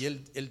church. E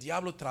el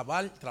diablo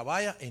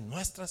trabalha em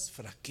nossas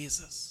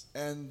fraquezas.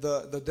 And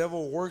the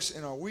devil works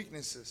in our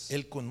weaknesses.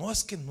 Ele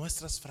conhece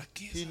nossas He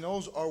fraquezas.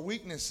 knows our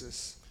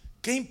weaknesses.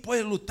 Quem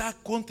pode lutar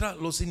contra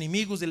os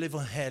inimigos do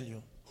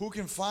evangelho? Who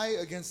can fight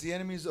against the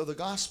enemies of the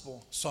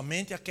gospel?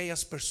 Somente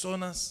aquelas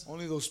pessoas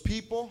Only those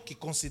people que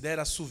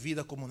consideram sua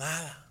vida como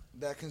nada.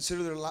 that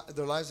consider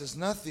their lives as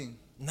nothing.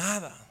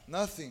 Nada.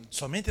 Nothing.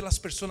 Somente as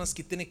pessoas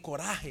que têm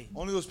coragem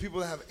Only those people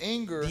that have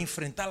anger de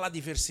enfrentar a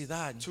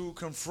adversidade. to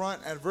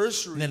confront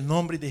adversity No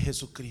nome de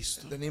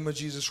Jesus. in the name of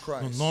Jesus No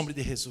Christ. nome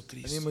de Jesus In the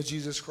name Cristo. of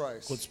Jesus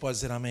Christ. Quantos podem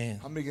dizer amém?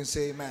 How many can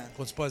say amen?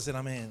 Quantos podem dizer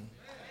amém?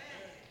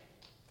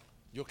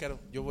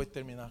 Eu vou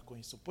terminar com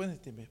isso. Põe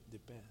de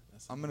pé.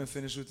 I'm going to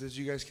finish with this.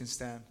 You guys can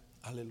stand.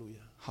 Aleluia.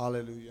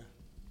 Hallelujah.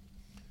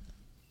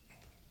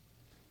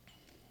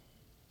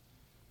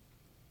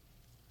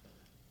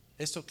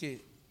 Esto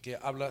que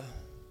habla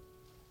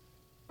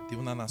de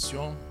uma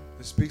nação,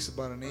 It speaks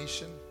about a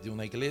nation, de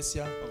uma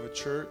igreja of a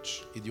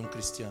church, e de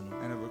cristiano.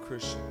 and of a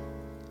Christian.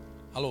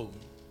 Alô.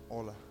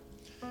 Hola.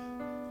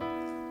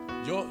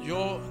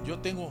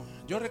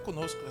 Eu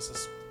reconozco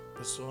essas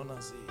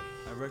pessoas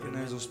I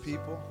recognize those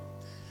people.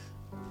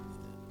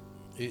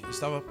 e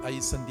estava aí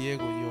em San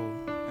Diego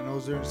e And I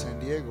was there in San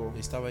Diego.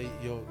 estava aí,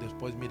 eu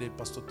depois mirei o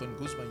pastor Tony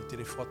Guzman e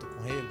tirei foto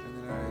com ele.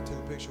 And then I took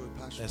a picture with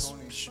Pastor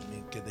Tony.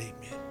 Me quedei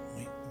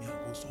me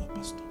a gosto,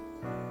 pastor,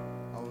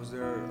 I was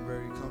there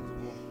very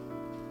comfortable.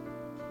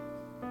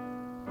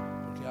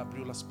 porque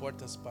abriu as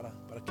portas para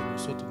que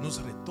nós nos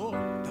retou.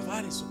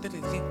 Tavares, você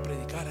tem que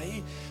predicar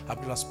aí.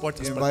 Abriu as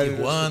portas He para invited us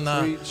to Tijuana,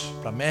 preach.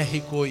 para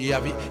México e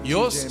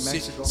eu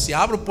México. se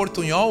abro o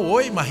portunhol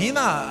hoje,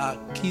 imagina há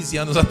 15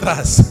 anos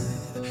atrás.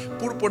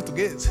 Puro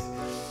português.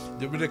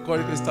 Eu me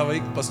recordo que eu estava aí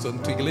com o pastor na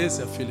tua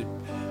igreja, Felipe.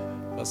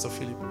 Pastor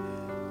Felipe.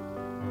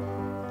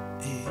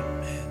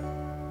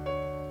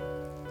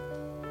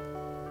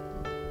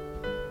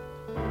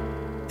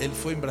 Ele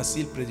foi em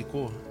Brasil,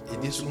 predicou e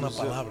disse uma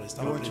palavra. He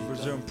Estava went to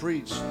Brazil predicando. and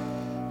preached.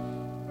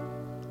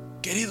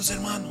 Queridos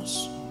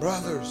hermanos,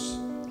 Brothers,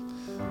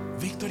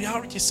 Victory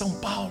Outreach São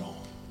Paulo,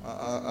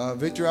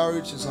 Victory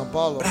Outreach in São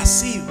Paulo,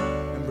 Brasil,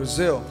 in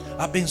Brazil,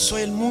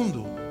 abençoe o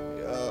mundo.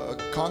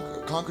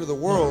 conquer the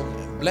world,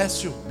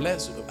 Bless you,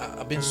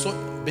 abençoe,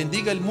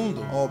 bendiga o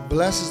mundo. or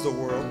blesses the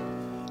world,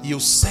 E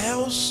os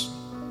céus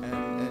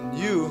and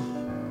you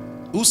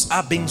os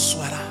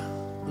abençoará,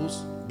 os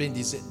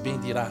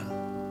bendirá.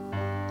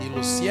 E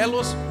os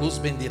cielos os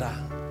bendirá.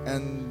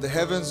 and the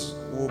heavens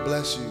will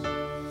bless you.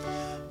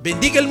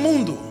 Bendiga o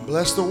mundo.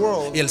 Bless the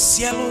world, E os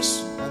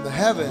cielos and the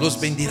heavens los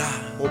bendirá.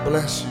 will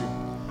bless you.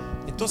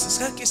 Então,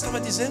 sabe o que estava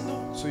dizendo?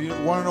 So you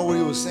want to know what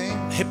he was saying?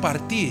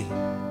 Repartir,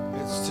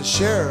 It's to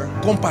share,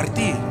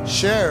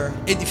 compartilhar,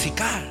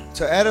 edificar,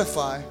 to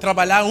edify,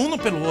 trabalhar um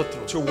pelo outro.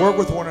 to work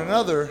with one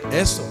another.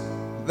 Isso.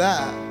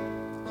 That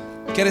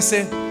Quer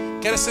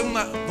ser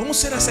uma. Vamos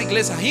ser essa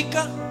igreja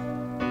rica?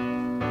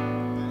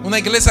 Uma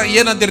igreja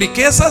llena de want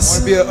riquezas?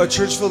 to be a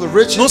church full of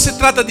riches. Não se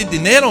trata de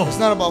dinheiro. It's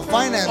not about Oh,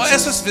 eso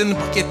finances, es en el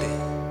paquete.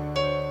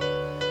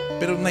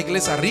 Pero una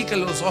iglesia rica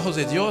en los ojos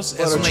de Dios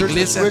but es a una church that's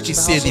iglesia rich que in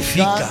the se house of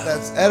God edifica.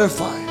 that's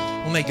edified.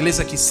 Una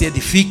iglesia que se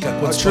edifica A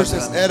con church su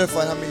that's hermano.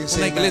 edified. How many can say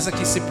Una amen? iglesia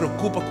que se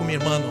preocupa con mi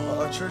hermano.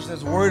 A church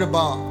that's worried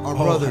about our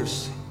Oh,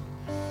 brothers.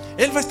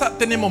 Ele vai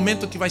ter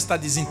momento que vai estar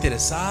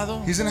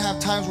desinteressado. He's going to have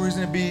times where he's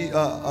going to be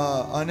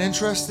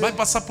uninterested. Vai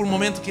passar por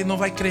momento que não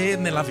vai crer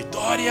na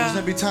vitória. There's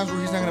going to be times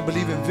where he's not going to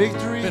believe in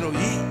victory. Pero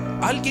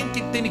alguém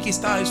que tem que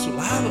estar a seu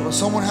lado. But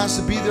someone has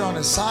to be there on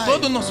his side.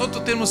 Todos nós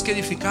temos que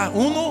edificar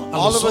uno a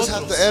All los of us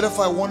have otros. to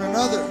edify one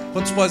another.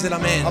 ¿Cuántos pueden decir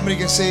amén? How many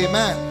can say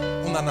amen?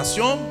 Una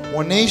nación,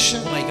 One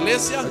nation, una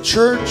iglesia, a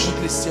church, un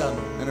cristiano.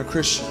 and a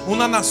Christian.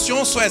 Uma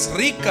nação só é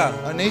rica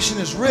A nation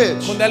is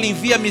rich quando ela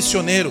envia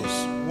missioneiros.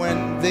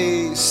 when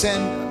they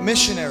send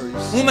missionaries.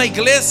 Uma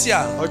igreja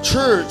A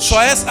church só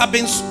é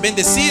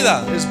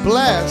bendecida is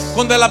blessed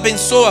quando ela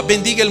abençoa,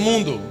 bendiga o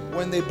mundo.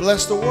 when they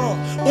bless the world.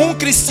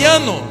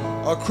 Cristiano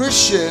A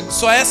Christian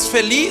só é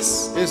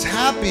feliz is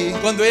happy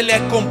quando ele é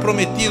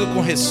comprometido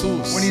com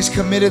Jesus. when he's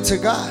committed to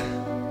God.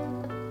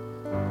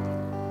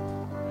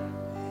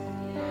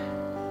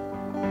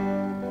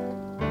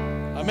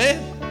 Amém?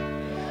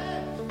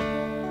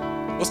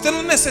 Você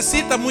não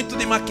necessita muito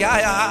de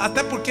maquiagem,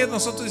 até porque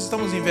nós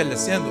estamos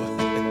envelhecendo.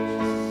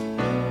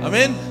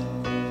 Amém?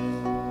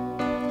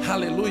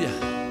 Aleluia.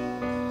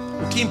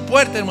 O que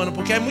importa, irmão,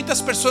 porque há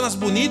muitas pessoas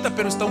bonitas,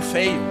 mas estão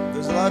feios.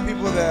 There's a lot of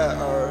people that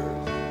are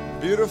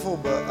beautiful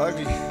but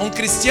ugly.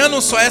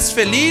 Cristiano só é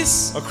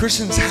feliz A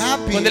Christian's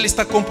happy quando ele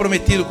está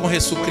comprometido com when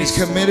he's Jesucristo.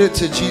 committed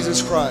to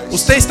Jesus Christ.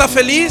 Você está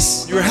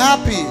feliz? You're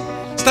happy.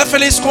 Está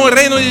feliz com o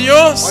reino de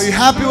Deus? Are you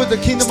happy with the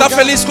kingdom Está of God?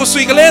 feliz com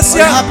sua Are igreja?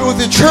 you happy with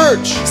the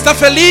church? Está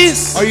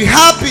feliz? Are you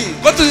happy?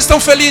 Quantos estão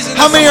felizes How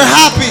nessa many are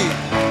manhã? happy?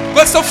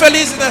 Quantos estão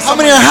felizes nessa How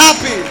many manhã? are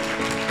happy?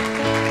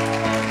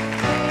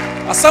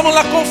 Estamos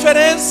na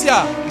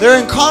conferência They're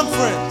in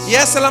conference. e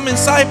essa é a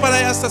mensagem para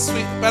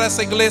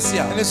essa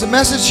igreja. And it's a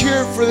message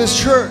here for this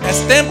church. É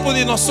tempo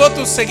de nós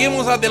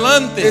seguirmos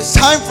adelante. It's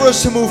time for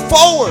us to move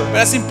forward.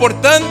 É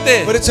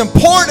importante But it's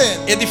important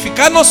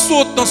edificar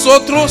nosotros,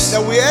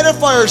 that we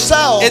edify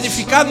ourselves,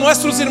 edificar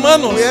nossos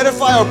irmãos, we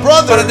edify our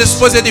para brothers,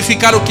 depois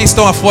edificar o que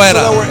estão so afuera.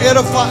 that we're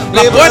edifying.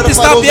 La puerta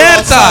está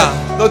abierta.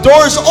 The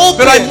door is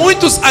Pero há open,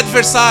 muitos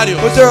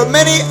adversários. but there are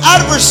many E o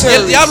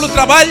adversaries. diabo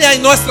trabalha em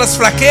nossas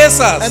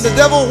fraquezas. And the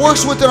devil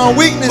works within our Quantos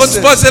weaknesses.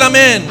 podem dizer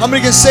amém? How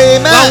many can say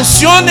La amen?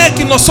 unción é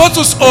que nós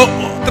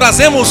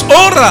trazemos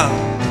honra.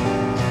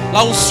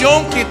 La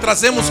unción que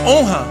trazemos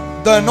honra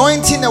The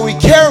anointing that we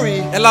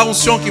carry é a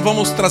unção que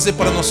vamos trazer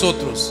para nós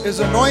outros. is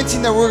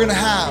anointing that we're going to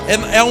have.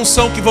 É a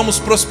unção que vamos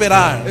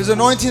prosperar. Is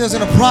anointing that's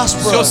going to prosper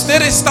Se us. você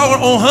está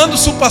honrando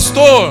seu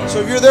pastor,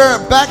 So if you're there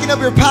backing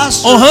up your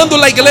pastor, honrando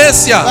a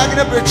igreja, backing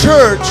up your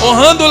church,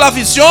 honrando a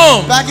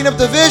visão, backing up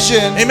the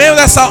vision, em meio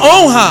dessa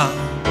honra,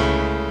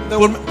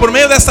 por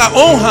meio dessa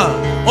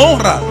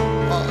honra,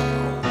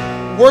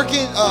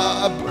 working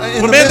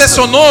por meio desse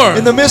honor,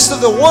 in the midst of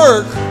the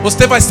work,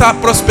 você vai estar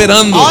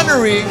prosperando.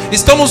 honoring,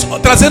 Estamos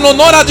trazendo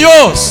honor a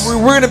Deus. we're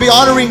going to be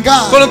honoring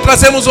God. Quando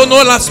trazemos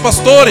honor aos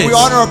pastores, We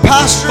honor our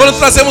pastors, quando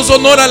trazemos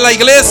honor à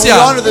igreja, we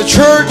honor the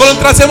church, quando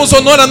trazemos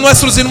honor a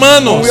nossos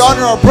irmãos, we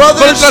honor our quando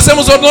brothers,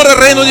 trazemos honor ao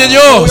reino de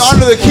Deus, we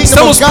honor the kingdom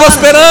estamos of God.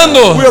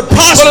 prosperando. We are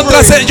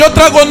prospering. Eu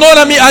trago honor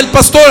ao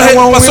pastor, And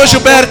when pastor we-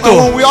 Gilberto. and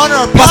when we honor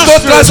our Pastor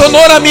traz pastors,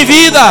 honor à minha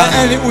vida.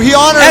 and he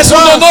honors É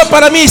honor us,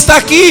 para mim estar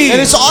aqui.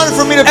 and it's an honor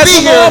for me to É be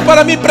honor here.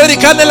 para mim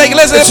predicar na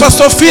igreja do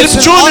pastor Philip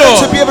It's an honor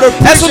Jr. to be able to É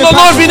preach in honor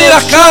Pastor vir Philip's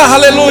acá, church.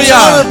 aleluia. It's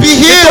an honor to be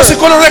here. Então,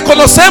 quando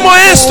reconhecemos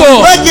isto,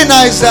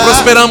 Recognize that.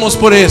 prosperamos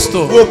por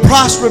isto. We'll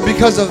prosper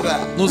because of that.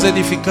 Nos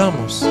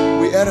edificamos.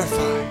 We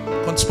edify.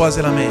 Quantos podem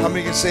dizer amém? How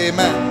many can say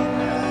amen?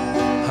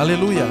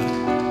 Aleluia.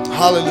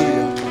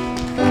 Hallelujah.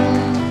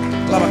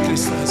 Alaba a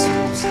Cristo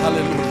Jesus.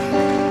 Aleluia.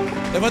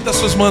 Levanta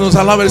suas mãos,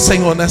 alaba o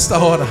Senhor nesta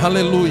hora.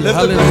 Aleluia. Lift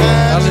up your Aleluia.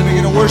 hands and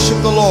begin to Aleluia.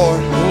 worship the Lord.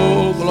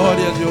 Oh,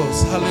 glória a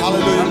Deus. Aleluia.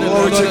 Hallelujah. Aleluia.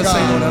 Glory to Adore o God.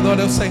 Senhor.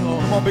 Adore o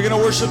Senhor. Come on, begin to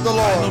worship the Em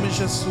Lord. nome de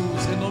Jesus.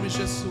 Em nome de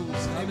Jesus.